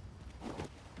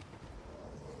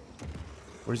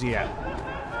 Where's he at?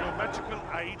 Your magical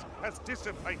aid has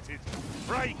dissipated.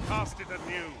 Pray cast it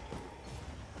anew.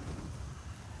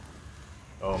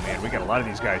 Oh man, we got a lot of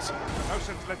these guys. No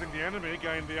sense letting the enemy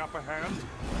gain the upper hand.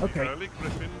 Okay. The early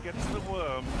griffin gets the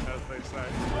worm, as they say.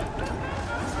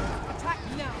 Attack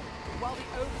now, while the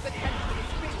ogre's attention is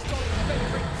fixed on its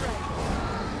favorite prey.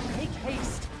 Make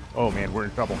haste. Oh man, we're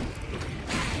in trouble.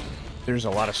 There's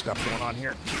a lot of stuff going on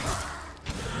here.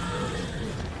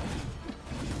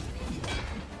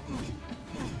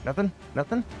 Nothing?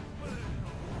 Nothing?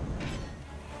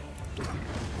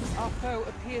 Our foe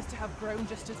appears to have grown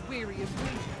just as weary as we.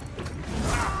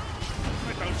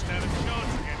 I don't stand a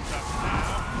chance against us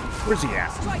now. Where's he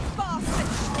at? Strike fast,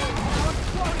 Sitchford! Our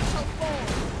quarry shall fall!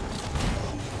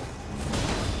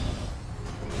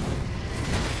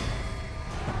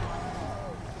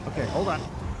 Okay, hold on.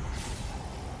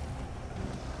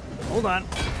 Hold on.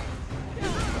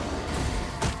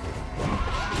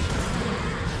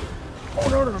 Oh,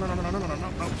 no.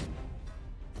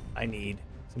 I need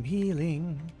some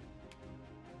healing.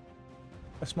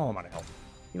 A small amount of health.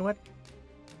 You know what?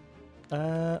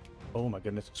 Oh my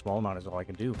goodness, a small amount is all I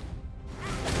can do.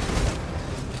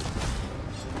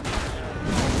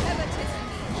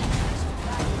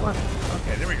 What?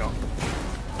 Okay, there we go.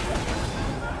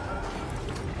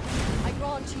 I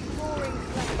grant you roaring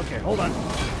flames. Okay, hold on.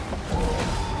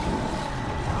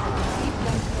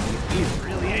 He's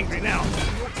really angry now. We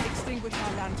ought to extinguish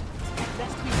our lanterns,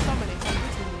 lest we summon it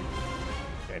unwittingly.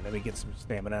 Okay, let me get some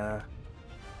stamina.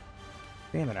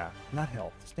 Stamina, not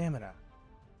health. Stamina.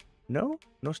 No?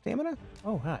 No stamina?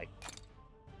 Oh, hi.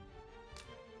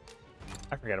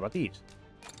 I forgot about these.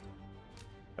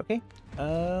 Okay.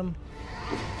 Got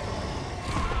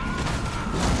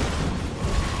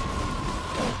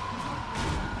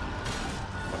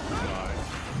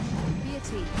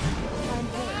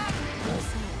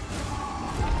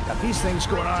these things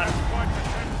going on.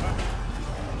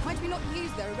 Might we not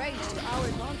use their rage to our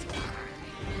advantage?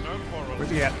 No quarrel. Where's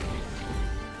he at?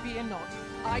 Fear not,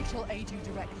 I shall aid you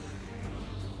directly.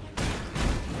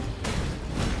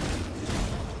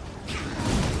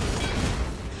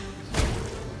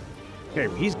 Okay,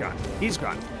 he's gone. He's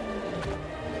gone.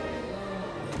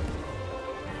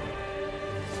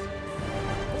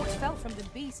 Aught fell from the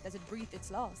beast as it breathed its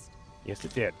last. Yes,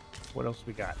 it did. What else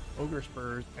we got? Ogre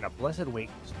spurs and a blessed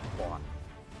waste claw.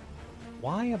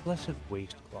 Why a blessed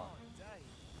waste claw?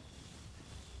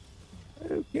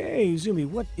 Okay, Zumi,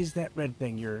 what is that red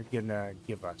thing you're gonna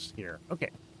give us here? Okay.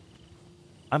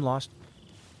 I'm lost.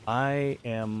 I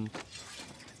am...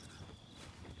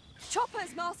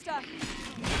 Choppers, master!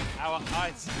 Our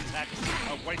ice attacks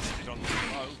are wasted on the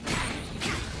foe.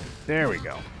 There we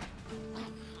go.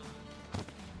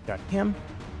 Got him.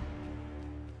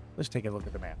 Let's take a look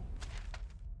at the map.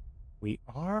 We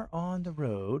are on the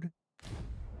road.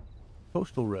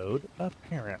 Coastal road,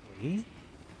 apparently.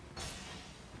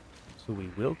 So we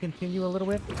will continue a little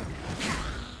bit.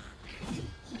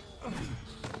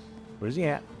 Where's he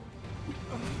at?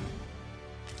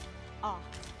 Ah,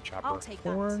 Chopper I'll take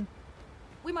corn. that.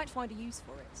 We might find a use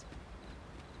for it.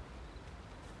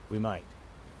 We might.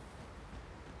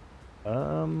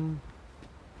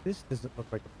 This doesn't look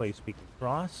like a place we can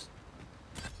cross.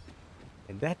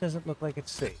 And that doesn't look like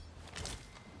it's safe.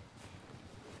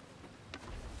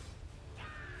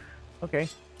 Okay.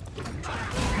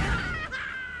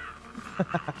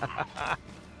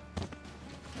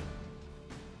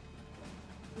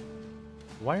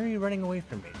 Why are you running away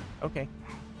from me? Okay.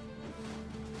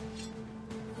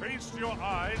 Feast your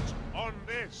eyes on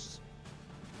this.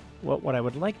 Well, what I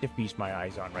would like to feast my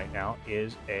eyes on right now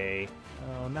is a...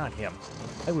 Oh, not him.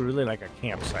 I would really like a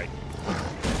campsite.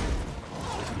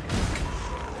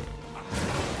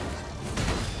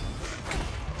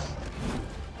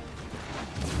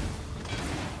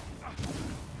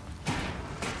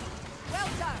 Well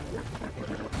done!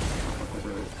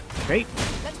 Okay.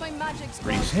 Let my magic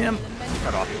Freeze him.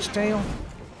 Cut off his tail.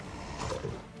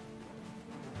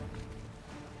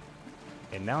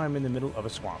 And now I'm in the middle of a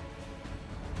swamp.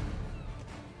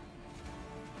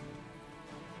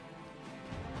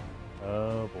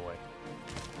 Oh boy.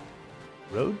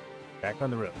 Road? Back on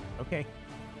the road. Okay.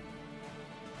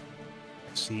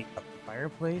 Let's see. Up the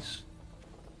fireplace.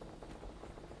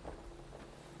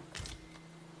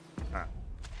 Huh.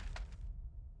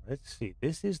 Let's see.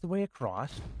 This is the way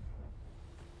across.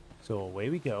 So away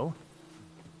we go.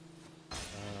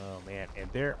 Oh man. And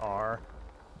there are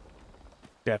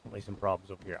definitely some problems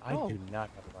over here. I do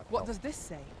not have a lot of What help. does this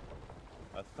say?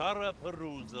 A thorough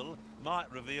perusal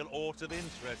might reveal aught of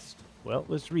interest. Well,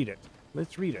 let's read it.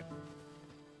 Let's read it.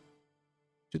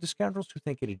 To the scoundrels who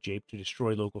think it a jape to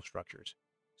destroy local structures,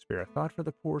 Spare a thought for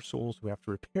the poor souls who have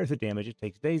to repair the damage. It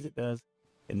takes days, it does.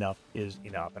 Enough is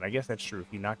enough. And I guess that's true. If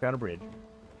you knock down a bridge,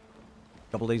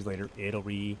 a couple days later, it'll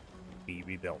be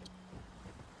rebuilt.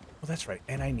 Well, that's right.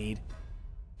 And I need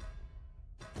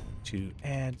to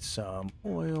add some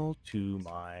oil to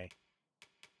my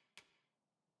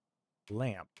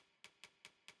lamp.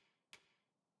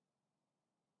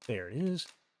 There it is.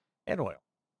 Add oil.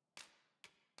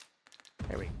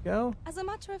 There we go. As a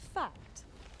matter of fact,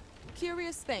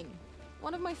 curious thing.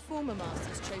 One of my former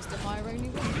masters chose to hire only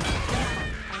women.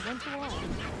 I went to one.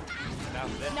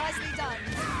 Nicely done.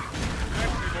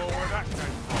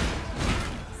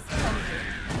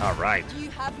 All right.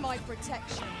 You have my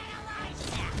protection.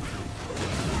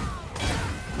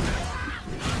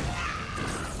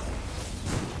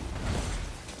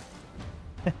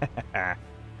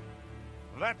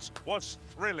 That was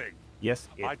thrilling. Yes,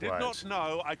 it I did was. not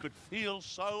know I could feel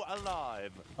so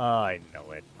alive. I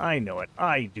know it. I know it.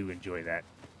 I do enjoy that.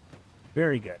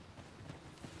 Very good.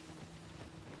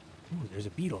 Ooh, there's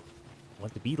a beetle.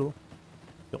 Want the beetle?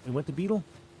 Don't we want the beetle?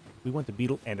 We want the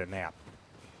beetle and a nap.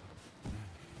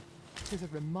 It is a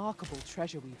remarkable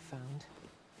treasure we've found.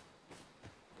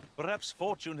 Perhaps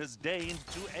fortune has deigned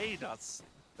to aid us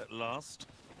at last.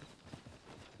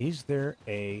 Is there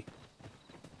a...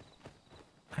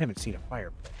 I haven't seen a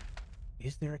fire.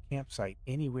 Is there a campsite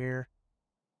anywhere?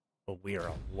 Well, we are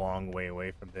a long way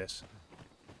away from this.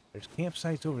 There's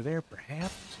campsites over there,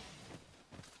 perhaps?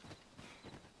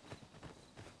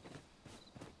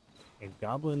 And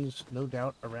goblins, no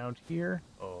doubt, around here.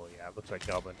 Oh, yeah, it looks like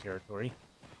goblin territory.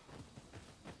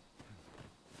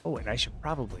 Oh, and I should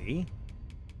probably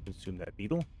consume that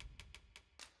beetle.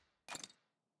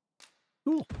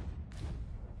 Cool.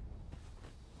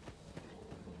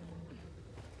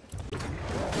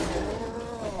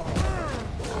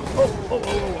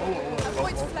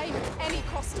 Avoid flame at any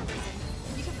cost, Arisen.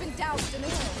 You have been doused in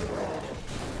it.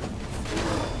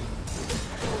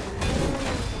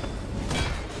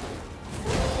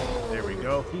 There we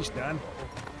go. He's done.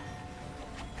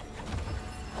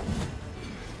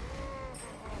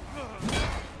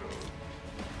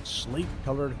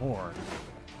 Slate-colored horn.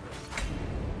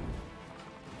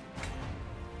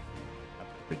 I'm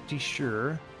pretty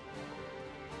sure.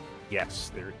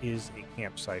 Yes, there is a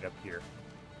campsite up here.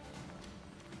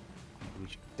 We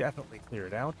should definitely clear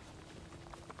it out.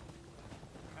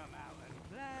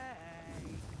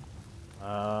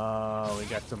 Oh, we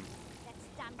got some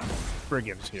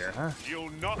brigands here, huh? You'll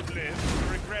not live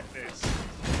to regret this.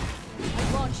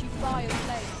 I grant you fire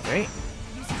flame. Okay.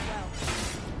 Use it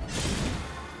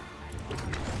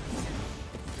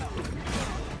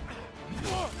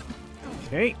well.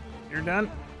 Okay, you're done.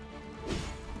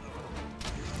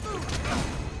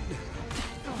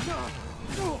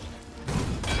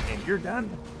 And you're done.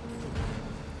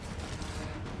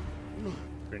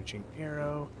 Drenching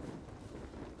arrow.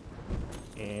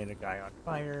 And a guy on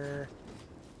fire.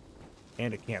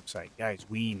 And a campsite. Guys,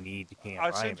 we need to camp.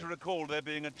 I seem to recall there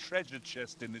being a treasure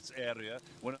chest in this area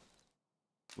when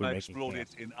I explored it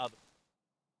in other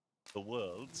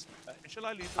worlds. Shall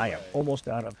I leave the I way? am almost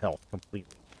out of health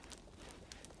completely.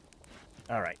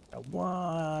 All right. Now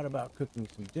what about cooking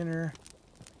some dinner?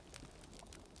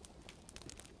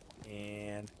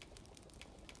 And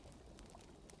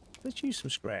let's use some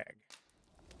scrag.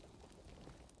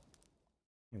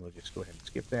 And we'll just go ahead and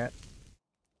skip that.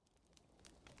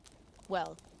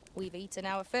 Well, we've eaten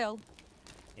our fill.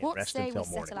 And What rest say we until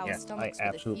settle morning. our Yes, stomachs I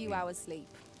with a absolutely few hours sleep?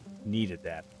 needed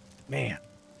that. Man.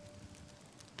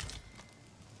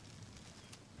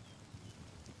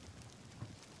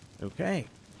 Okay.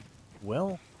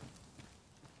 Well,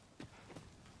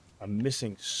 I'm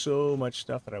missing so much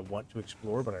stuff that I want to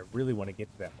explore, but I really want to get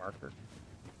to that marker.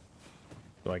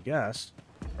 So I guess,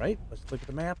 right? Let's look at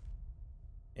the map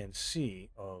and see.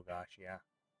 Oh gosh, yeah.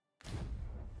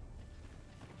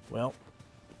 Well,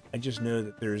 I just know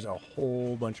that there's a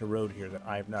whole bunch of road here that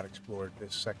I have not explored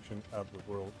this section of the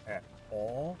world at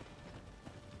all.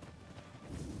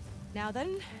 Now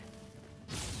then,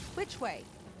 which way?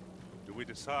 Do we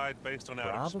decide based on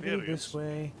our Probably experience this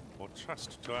way. or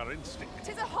trust to our instinct?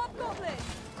 'Tis a hobgoblin!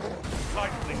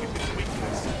 Lightning is its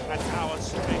weakness and our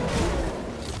strength.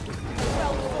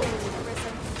 Well fought,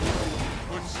 Arisen.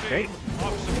 Would seem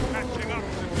of some catching up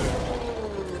to do.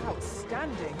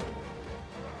 Outstanding.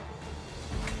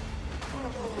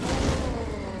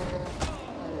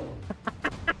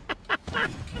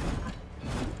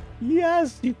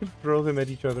 Yes, you can throw them at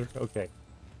each other. Okay.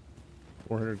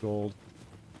 400 gold.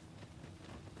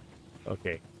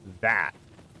 Okay, that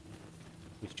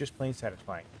is just plain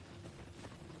satisfying.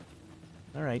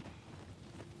 All right.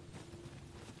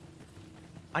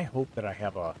 I hope that I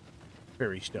have a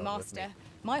fairy stone with Master, me.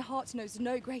 my heart knows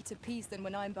no greater peace than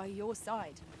when I'm by your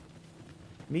side.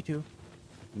 Me too.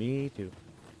 Me too.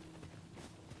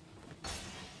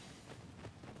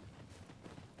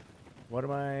 What am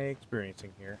I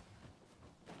experiencing here?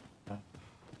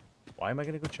 Why am I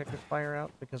going to go check this fire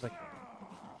out? Because I can't.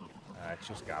 It's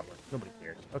just goblins. Nobody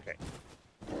cares. Okay.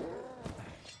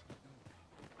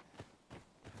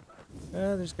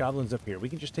 There's goblins up here. We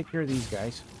can just take care of these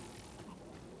guys.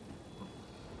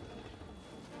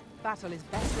 Battle is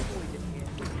best avoided here.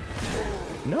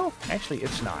 No, actually,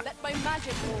 it's not. Let my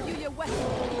magic imbue your weapon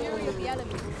with the fury of the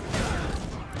elements.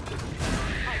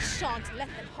 I shan't let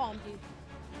them harm you.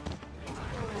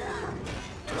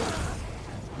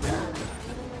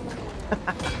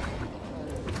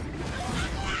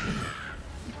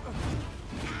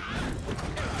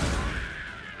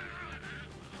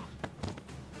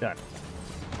 Done.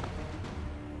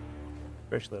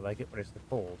 Especially like it when it's the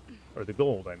cold. Or the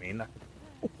gold, I mean. Not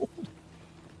the cold.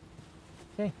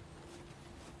 Okay.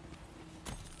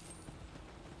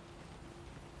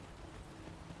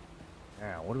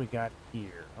 Now, what do we got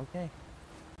here? Okay.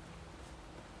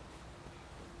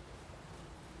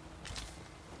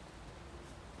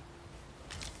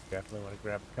 Definitely want to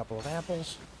grab a couple of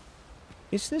apples.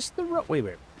 Is this the road?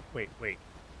 Wait.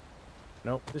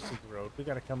 Nope, this is the road. We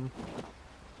gotta come.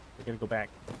 We gotta go back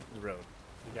to the road.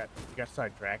 We got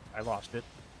sidetracked. I lost it.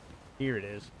 Here it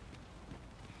is.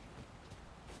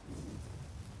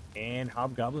 And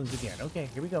hobgoblins again. Okay,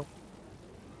 here we go.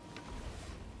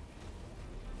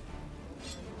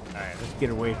 All right, let's get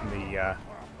away from the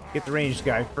get the ranged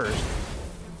guy first.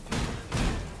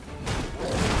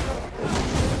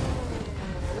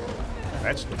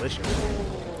 That's delicious.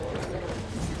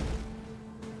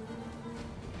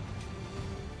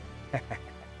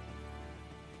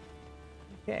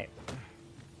 Okay.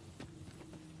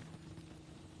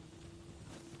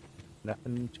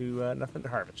 Nothing to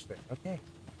harvest there. Okay.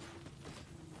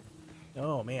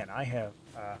 Oh man, I've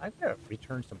got to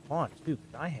return some pawns too,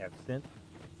 because I have sent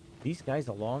these guys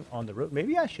along on the road.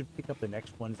 Maybe I should pick up the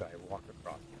next ones that I walk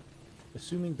across,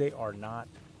 assuming they are not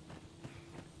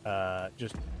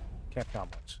just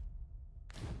Capcom ones.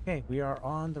 Okay, we are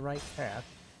on the right path,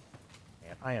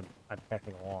 and I'm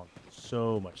passing along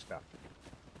so much stuff.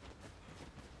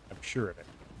 I'm sure of it.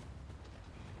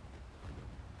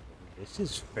 This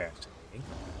is fascinating.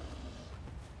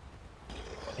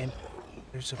 And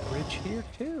there's a bridge here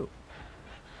too.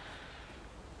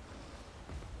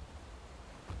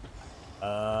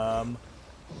 Oh.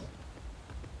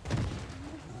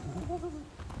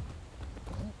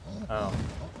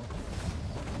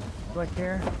 Do I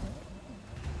care?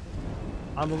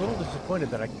 I'm a little disappointed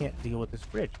that I can't deal with this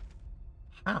bridge.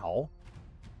 How?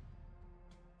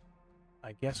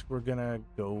 I guess we're gonna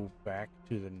go back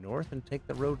to the north and take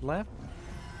the road left?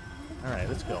 Alright,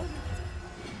 let's go.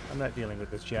 I'm not dealing with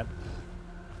this yet.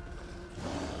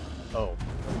 Oh.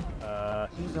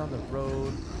 He's on the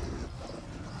road.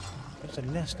 There's a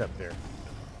nest up there.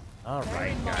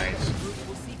 Alright, guys. The group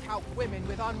will seek out women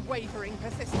with unwavering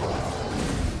persistence.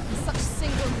 Such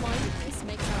single-mindedness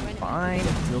makes our enemy. Fine,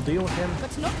 we'll deal with him.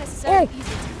 But not necessarily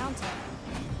easy to counter.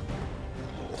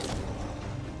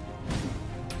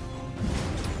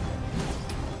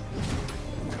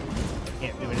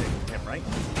 Can't do anything with him, right?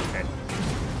 Okay.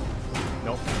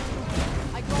 Nope.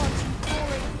 I grant you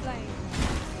roaring flame.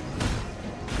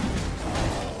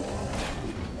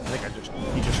 I think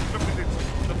he just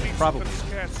probably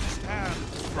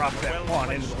dropped that pawn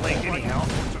into the lake anyhow.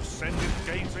 Send it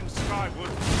gazing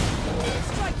skyward.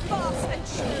 Strike fast and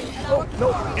true, and oh, no,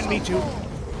 and me too.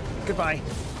 Goodbye.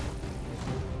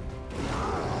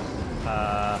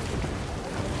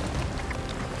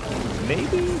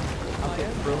 Maybe I'll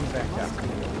get thrown back up.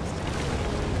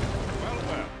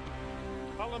 Well,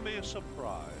 follow me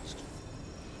surprised.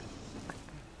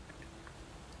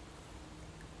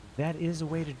 That is a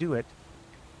way to do it.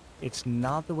 It's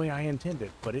not the way I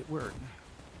intended, but it worked.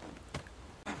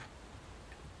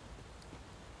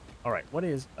 All right, what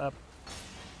is up?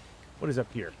 What is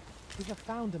up here? We have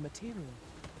found a material.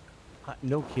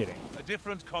 No kidding.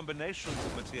 Different combinations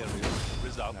of materials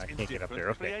result in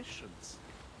different creations.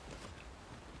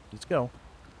 Let's go.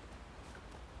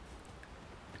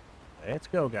 Let's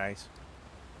go, guys.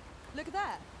 Look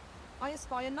there. I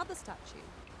espy another statue.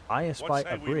 I espy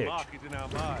a bridge. We mark it in our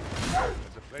mind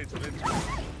as a place of interest.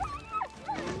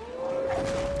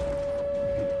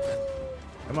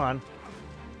 Come on.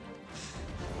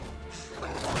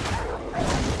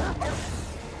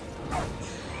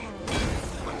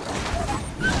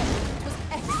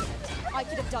 I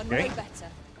could have done no better.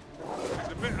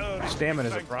 It's a bit early.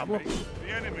 Stamina's a problem.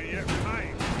 The enemy yet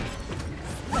remains.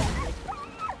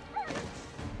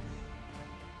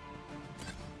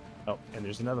 Oh, and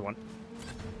there's another one.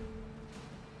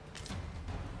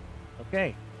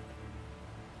 Okay.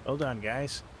 Well done,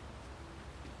 guys.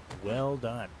 Well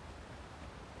done.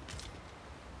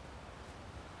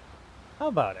 How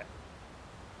about it?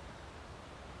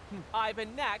 I've a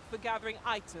knack for gathering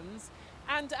items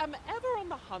and am ever on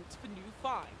the hunt for new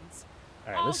finds.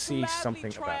 All right, let's see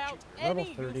something about you. Level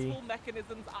 30. Useful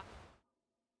mechanisms.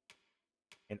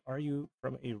 And are you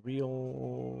from a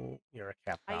real... You're a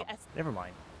Capcom. Never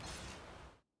mind.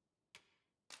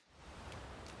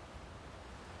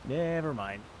 Never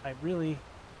mind. I really...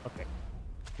 Okay.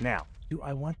 Now, do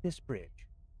I want this bridge?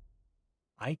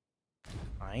 I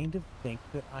kind of think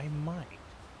that I might.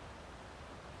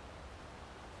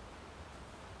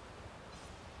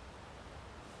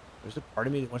 There's a part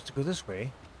of me that wants to go this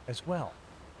way as well.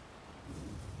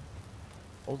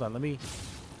 Hold on, let me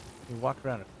walk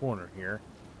around a corner here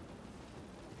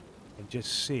and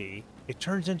just see. It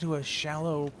turns into a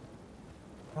shallow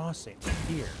crossing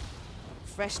here.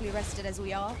 Freshly rested as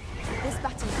we are, this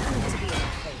battle proved to be in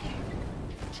our favor.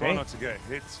 Try not to get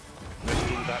hit. Let's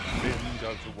do that bin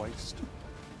go to waste.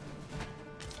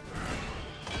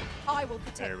 I will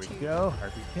protect you. There we go.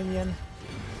 Harvey Pinion.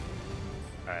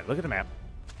 All right, look at the map.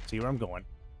 See where I'm going.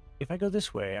 If I go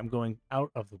this way, I'm going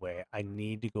out of the way. I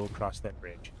need to go across that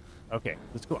bridge. Okay,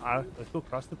 let's go out. Let's go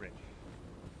across the bridge.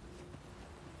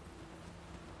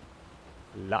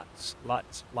 Lots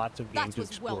of game to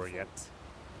explore yet.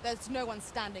 There's no one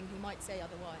standing who might say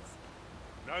otherwise.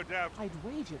 No doubt. I'd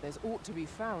wager there's ought to be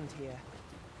found here.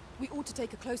 We ought to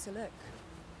take a closer look.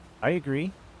 I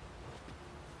agree.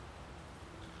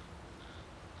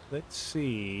 Let's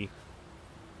see.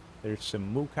 There's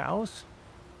some moo cows.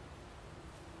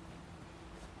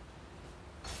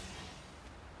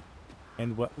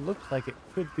 And what looks like it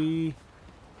could be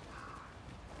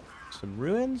some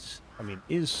ruins. I mean,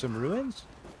 is some ruins.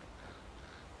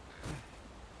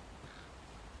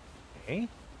 Okay.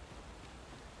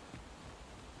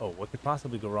 Oh, what could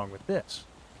possibly go wrong with this?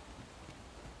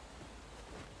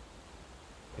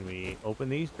 Can we open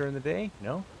these during the day?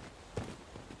 No?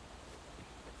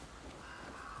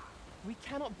 We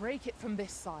cannot break it from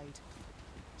this side.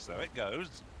 So it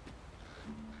goes.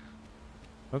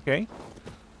 Okay.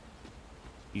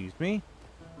 Excuse me.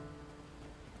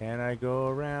 Can I go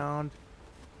around?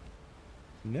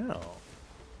 No.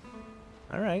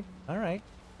 Alright, alright.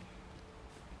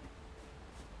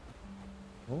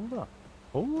 Hold on.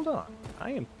 Hold on.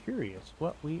 I am curious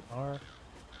what we are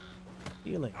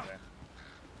dealing with.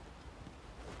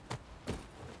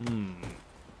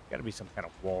 Gotta be some kind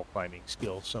of wall climbing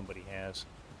skill somebody has.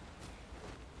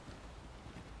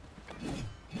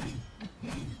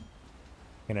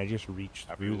 Can I just reach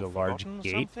through the large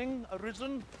gate? Something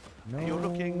arisen? No. You're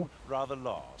looking rather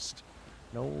lost.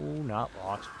 No, not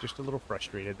lost. Just a little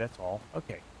frustrated, that's all.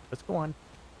 Okay, let's go on.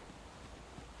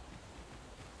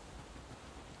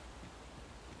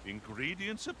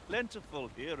 Ingredients are plentiful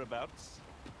hereabouts.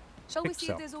 Shall we see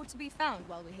if there's ought to be found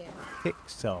while we're here? Pick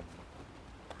some.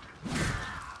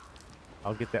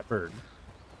 I'll get that bird.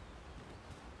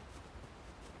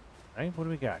 All right, what do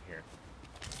we got here?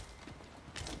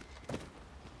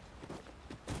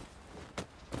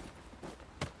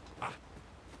 There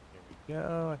we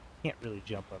go. I can't really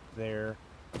jump up there.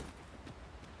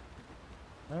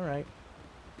 All right.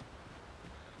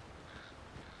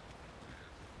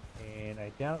 And I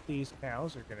doubt these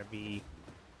cows are going to be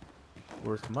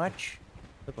worth much.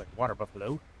 Look like water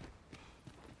buffalo.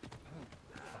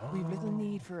 We've little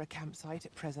need for a campsite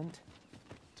at present.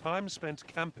 Time spent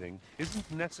camping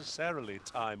isn't necessarily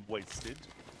time wasted.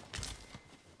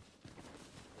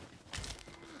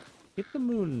 Get the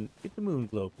moon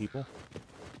glow, people.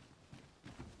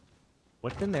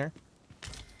 What's in there?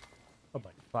 A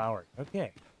bunch of flowers.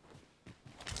 Okay.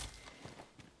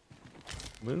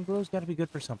 Moon glow's got to be good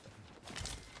for something.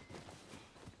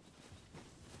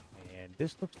 And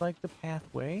this looks like the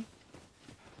pathway.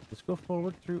 Let's go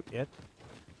forward through it.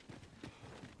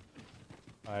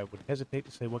 I would hesitate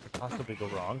to say what could possibly go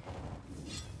wrong,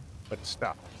 but it's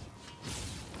stuff.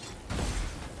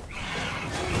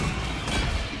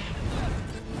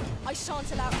 I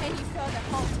shan't allow any further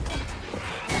harm to come.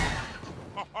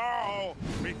 Oh,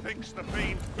 methinks the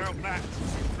fiend found that.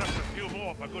 Just a few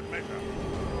more for good measure.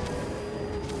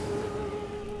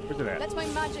 Where's it at? Let my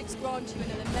magics grant you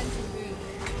an elemental boon.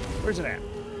 Where's it at?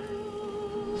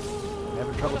 I'm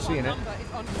having trouble seeing it.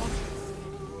 Is unconscious.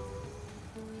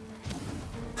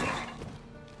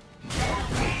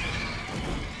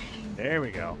 There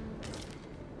we go.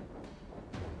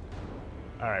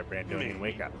 All right, Brandonian,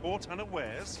 wake up. Caught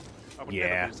unawares? I would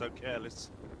never be so careless.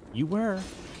 You were.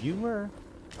 You were.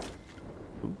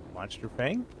 Ooh, Monster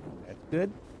Fang. That's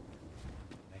good.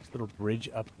 little bridge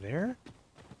up there.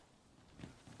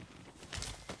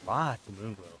 Lots of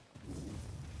moon glow.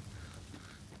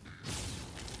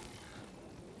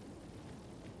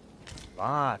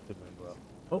 Lots of moon glow.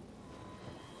 Oh.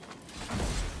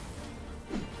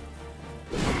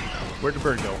 Where'd the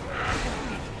bird go?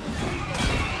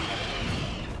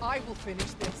 I will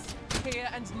finish this, here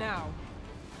and now.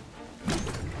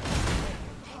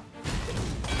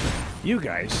 You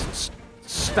guys,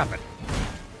 stop it.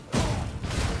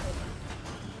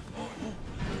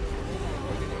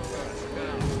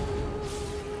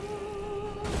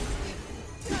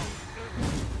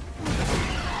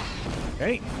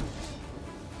 Hey.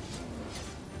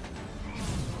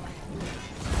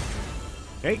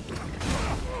 Hey.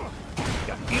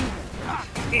 Got you.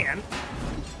 And.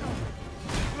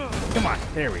 Come on.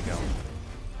 There we go.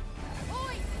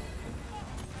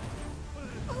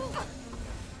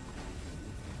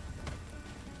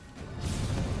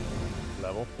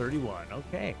 Level 31.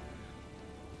 Okay.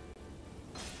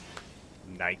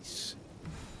 Nice.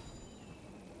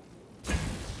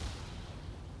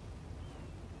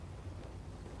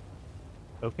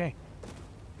 Okay.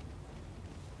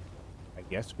 I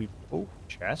guess we... Oh,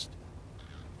 chest.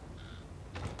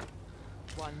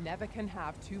 One never can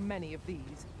have too many of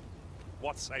these.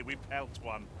 What say we pelt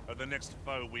one of the next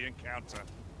foe we encounter?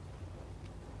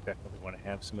 Definitely want to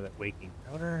have some of that waking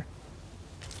powder.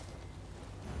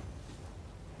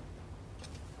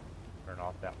 Turn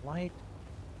off that light.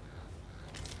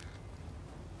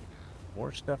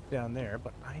 More stuff down there,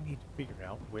 but I need to figure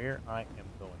out where I am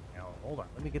going now. Hold on,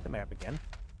 let me get the map again.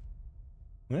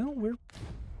 Well, we're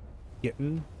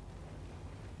getting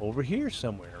over here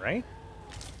somewhere, right?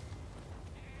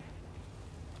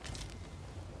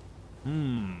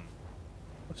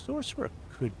 A sorcerer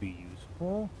could be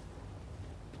useful.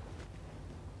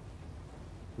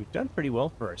 We've done pretty well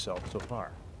for ourselves so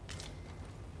far.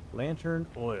 Lantern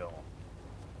oil.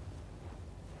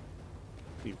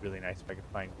 Be really nice if I could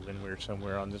find Glenware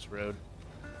somewhere on this road.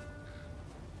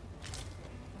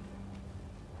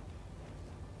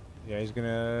 You guys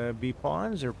gonna be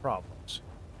pawns or problems?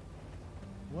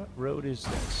 What road is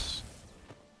this?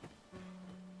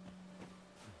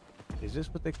 Is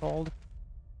this what they called?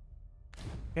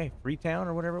 Okay, Freetown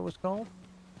or whatever it was called?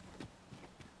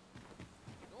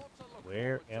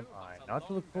 Where am I? Not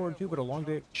to look forward to, but along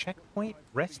the checkpoint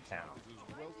rest town.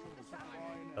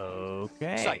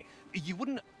 Okay. Say, you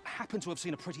wouldn't happen to have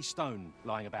seen a pretty stone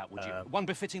lying about, would you? One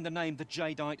befitting the name the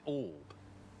Jadeite Orb.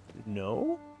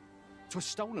 No? 'Twas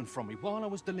stolen from me while I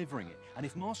was delivering it, and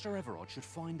if Master Everard should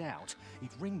find out,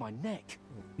 he'd wring my neck.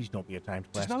 Please don't be a timed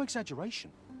There's quest. no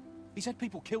exaggeration. He said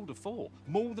people killed afore,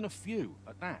 more than a few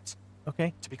at that.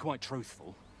 Okay. To be quite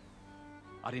truthful,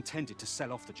 I'd intended to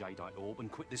sell off the Jadeite Orb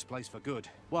and quit this place for good.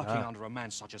 Working under a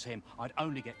man such as him, I'd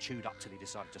only get chewed up till he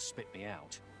decided to spit me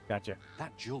out. Gotcha.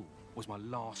 That jewel was my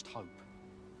last hope.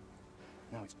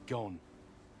 Now it's gone.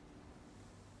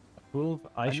 Fool,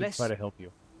 I should try to help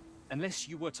you. Unless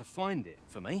you were to find it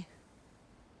for me.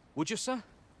 Would you, sir?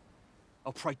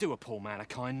 Oh, pray do a poor man a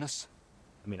kindness.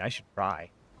 I mean, I should try.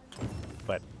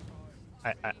 But,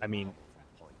 I mean...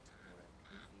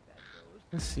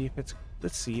 Let's see if it's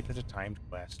a timed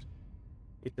quest.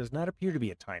 It does not appear to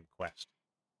be a timed quest.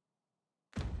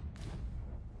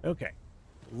 Okay.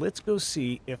 Let's go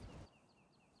see if...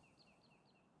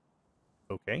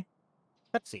 Okay.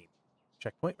 Cutscene.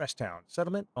 Checkpoint Rest Town.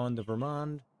 Settlement on the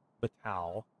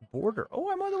Vermont-Batal border.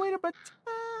 Oh, I'm on the way to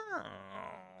Batal.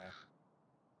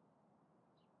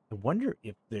 I wonder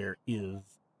if there is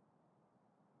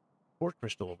Port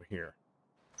Crystal over here.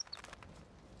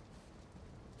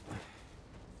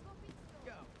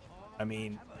 I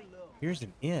mean, here's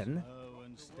an inn,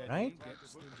 right?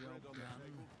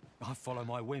 I follow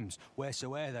my whims,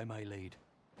 wheresoe'er they may lead.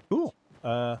 Cool.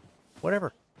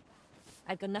 Whatever.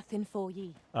 I've got nothing for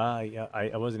ye. Yeah,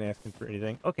 I wasn't asking for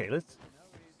anything. Okay, let's...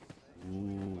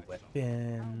 Ooh,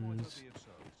 weapons.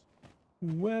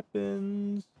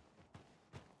 Weapons.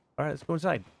 All right, let's go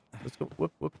inside. Let's go.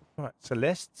 Whoop, whoop. Come on.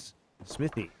 Celeste's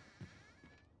smithy.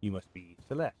 You must be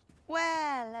Celeste.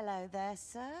 Well, hello there,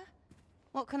 sir.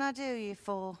 What can I do you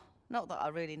for? Not that I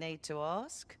really need to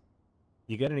ask.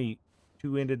 You got any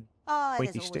two-ended Oh,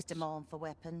 pointy there's always sticks? demand for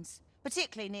weapons,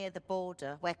 particularly near the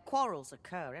border, where quarrels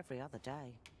occur every other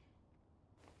day.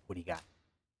 What do you got?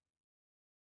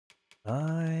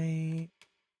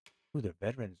 Ooh, the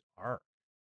veterans are.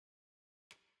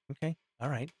 Okay, all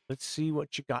right. Let's see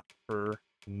what you got for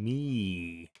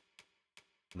me.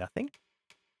 Nothing?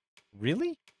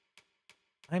 Really?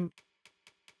 I'm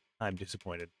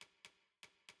disappointed.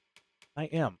 I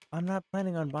am. I'm not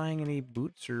planning on buying any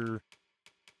boots or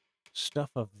stuff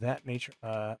of that nature.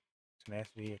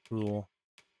 Tenacity, cool.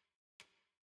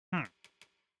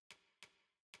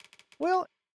 Well,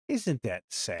 isn't that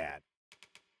sad?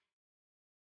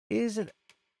 Is it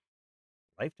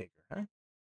life taker, huh?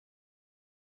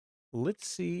 Let's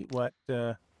see what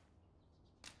can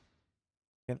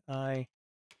I...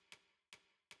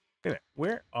 Wait a minute,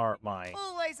 where are my...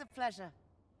 Always a pleasure.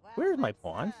 Where's my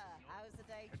pawns? How's the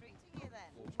day treating you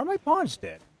then? Are my pawns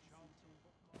dead?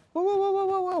 Whoa, whoa, whoa, whoa,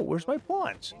 whoa, whoa, where's my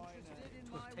pawns?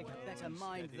 Take a better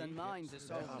mind than mine to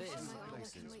solve this.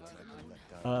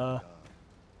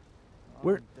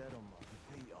 Where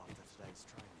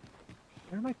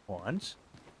are my pawns?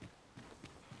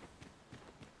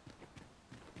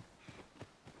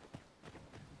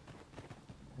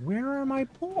 Where are my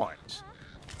pawns?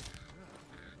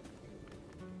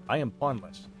 I am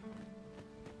pawnless.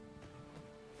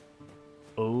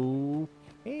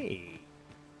 Okay.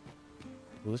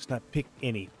 Well, let's not pick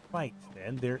any fights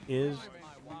then. There is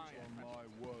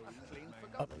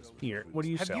up here. What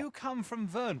do you sell? Have you come from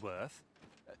Vernworth?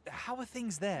 How are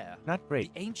things there? Not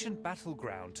great. The ancient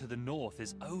battleground to the north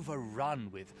is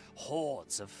overrun with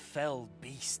hordes of fell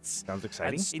beasts. Sounds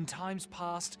exciting. And in times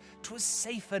past, 'twas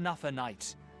safe enough a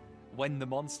night when the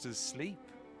monsters sleep.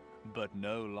 But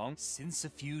no long since a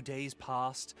few days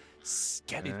past,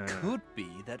 it could be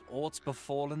that aught's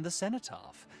befallen the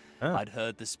cenotaph. I'd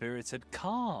heard the spirits had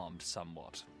calmed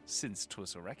somewhat since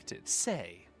 'twas erected.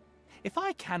 Say, if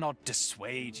I cannot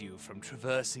dissuade you from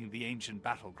traversing the ancient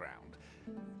battleground...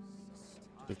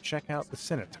 So check out the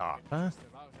cenotaph, huh?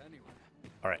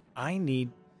 Alright, I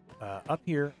need up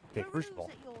here. Okay, first of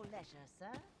all,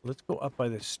 let's go up by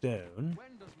the stone.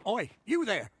 Oi, you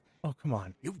there! Oh, come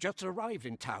on. You've just arrived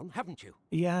in town, haven't you?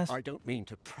 Yes. I don't mean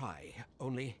to pry,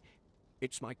 only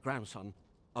it's my grandson,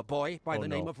 a boy by the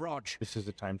name of Rog. This is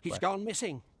the time to He's gone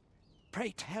missing.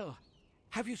 Pray tell,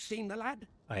 have you seen the lad?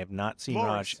 I have not seen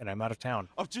Morris, Rog, and I'm out of town.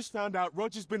 I've just found out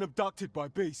Roger's been abducted by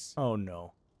beasts. Oh,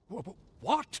 no.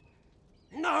 What?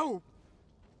 No!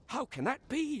 How can that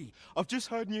be? I've just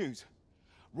heard news.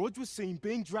 Rog was seen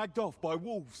being dragged off by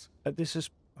wolves. This is...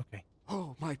 okay.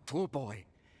 Oh, my poor boy.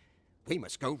 We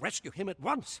must go rescue him at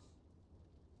once.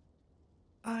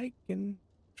 I can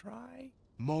try.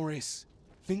 Morris,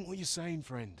 think what you're saying,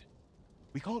 friend.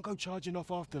 We can't go charging off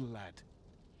after the lad.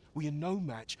 We are no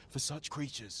match for such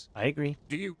creatures. I agree.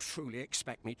 Do you truly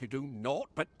expect me to do naught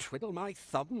but twiddle my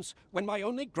thumbs when my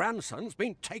only grandson's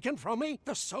been taken from me?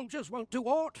 The soldiers won't do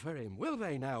aught for him, will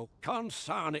they now?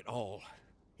 Consarn it all.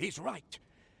 He's right.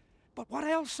 But what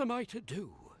else am I to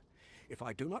do? If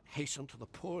I do not hasten to the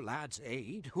poor lad's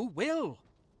aid, who will?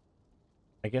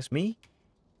 I guess me?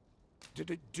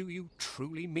 Do you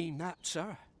truly mean that,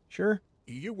 sir? Sure.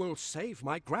 You will save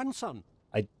my grandson.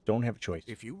 I don't have a choice.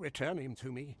 If you return him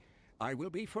to me, I will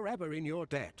be forever in your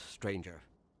debt, stranger.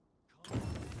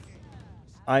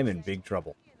 I'm in big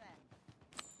trouble.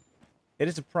 It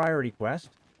is a priority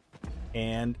quest,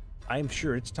 and I'm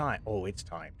sure it's time. Oh, it's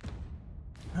time.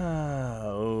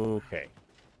 Okay.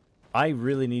 I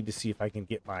really need to see if I can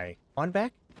get my pawn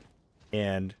back,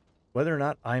 and whether or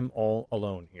not I'm all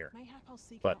alone here.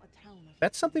 But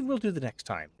that's something we'll do the next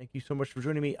time. Thank you so much for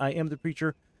joining me. I am the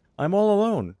Preacher. I'm all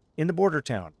alone in the border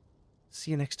town.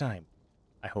 See you next time,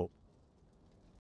 I hope.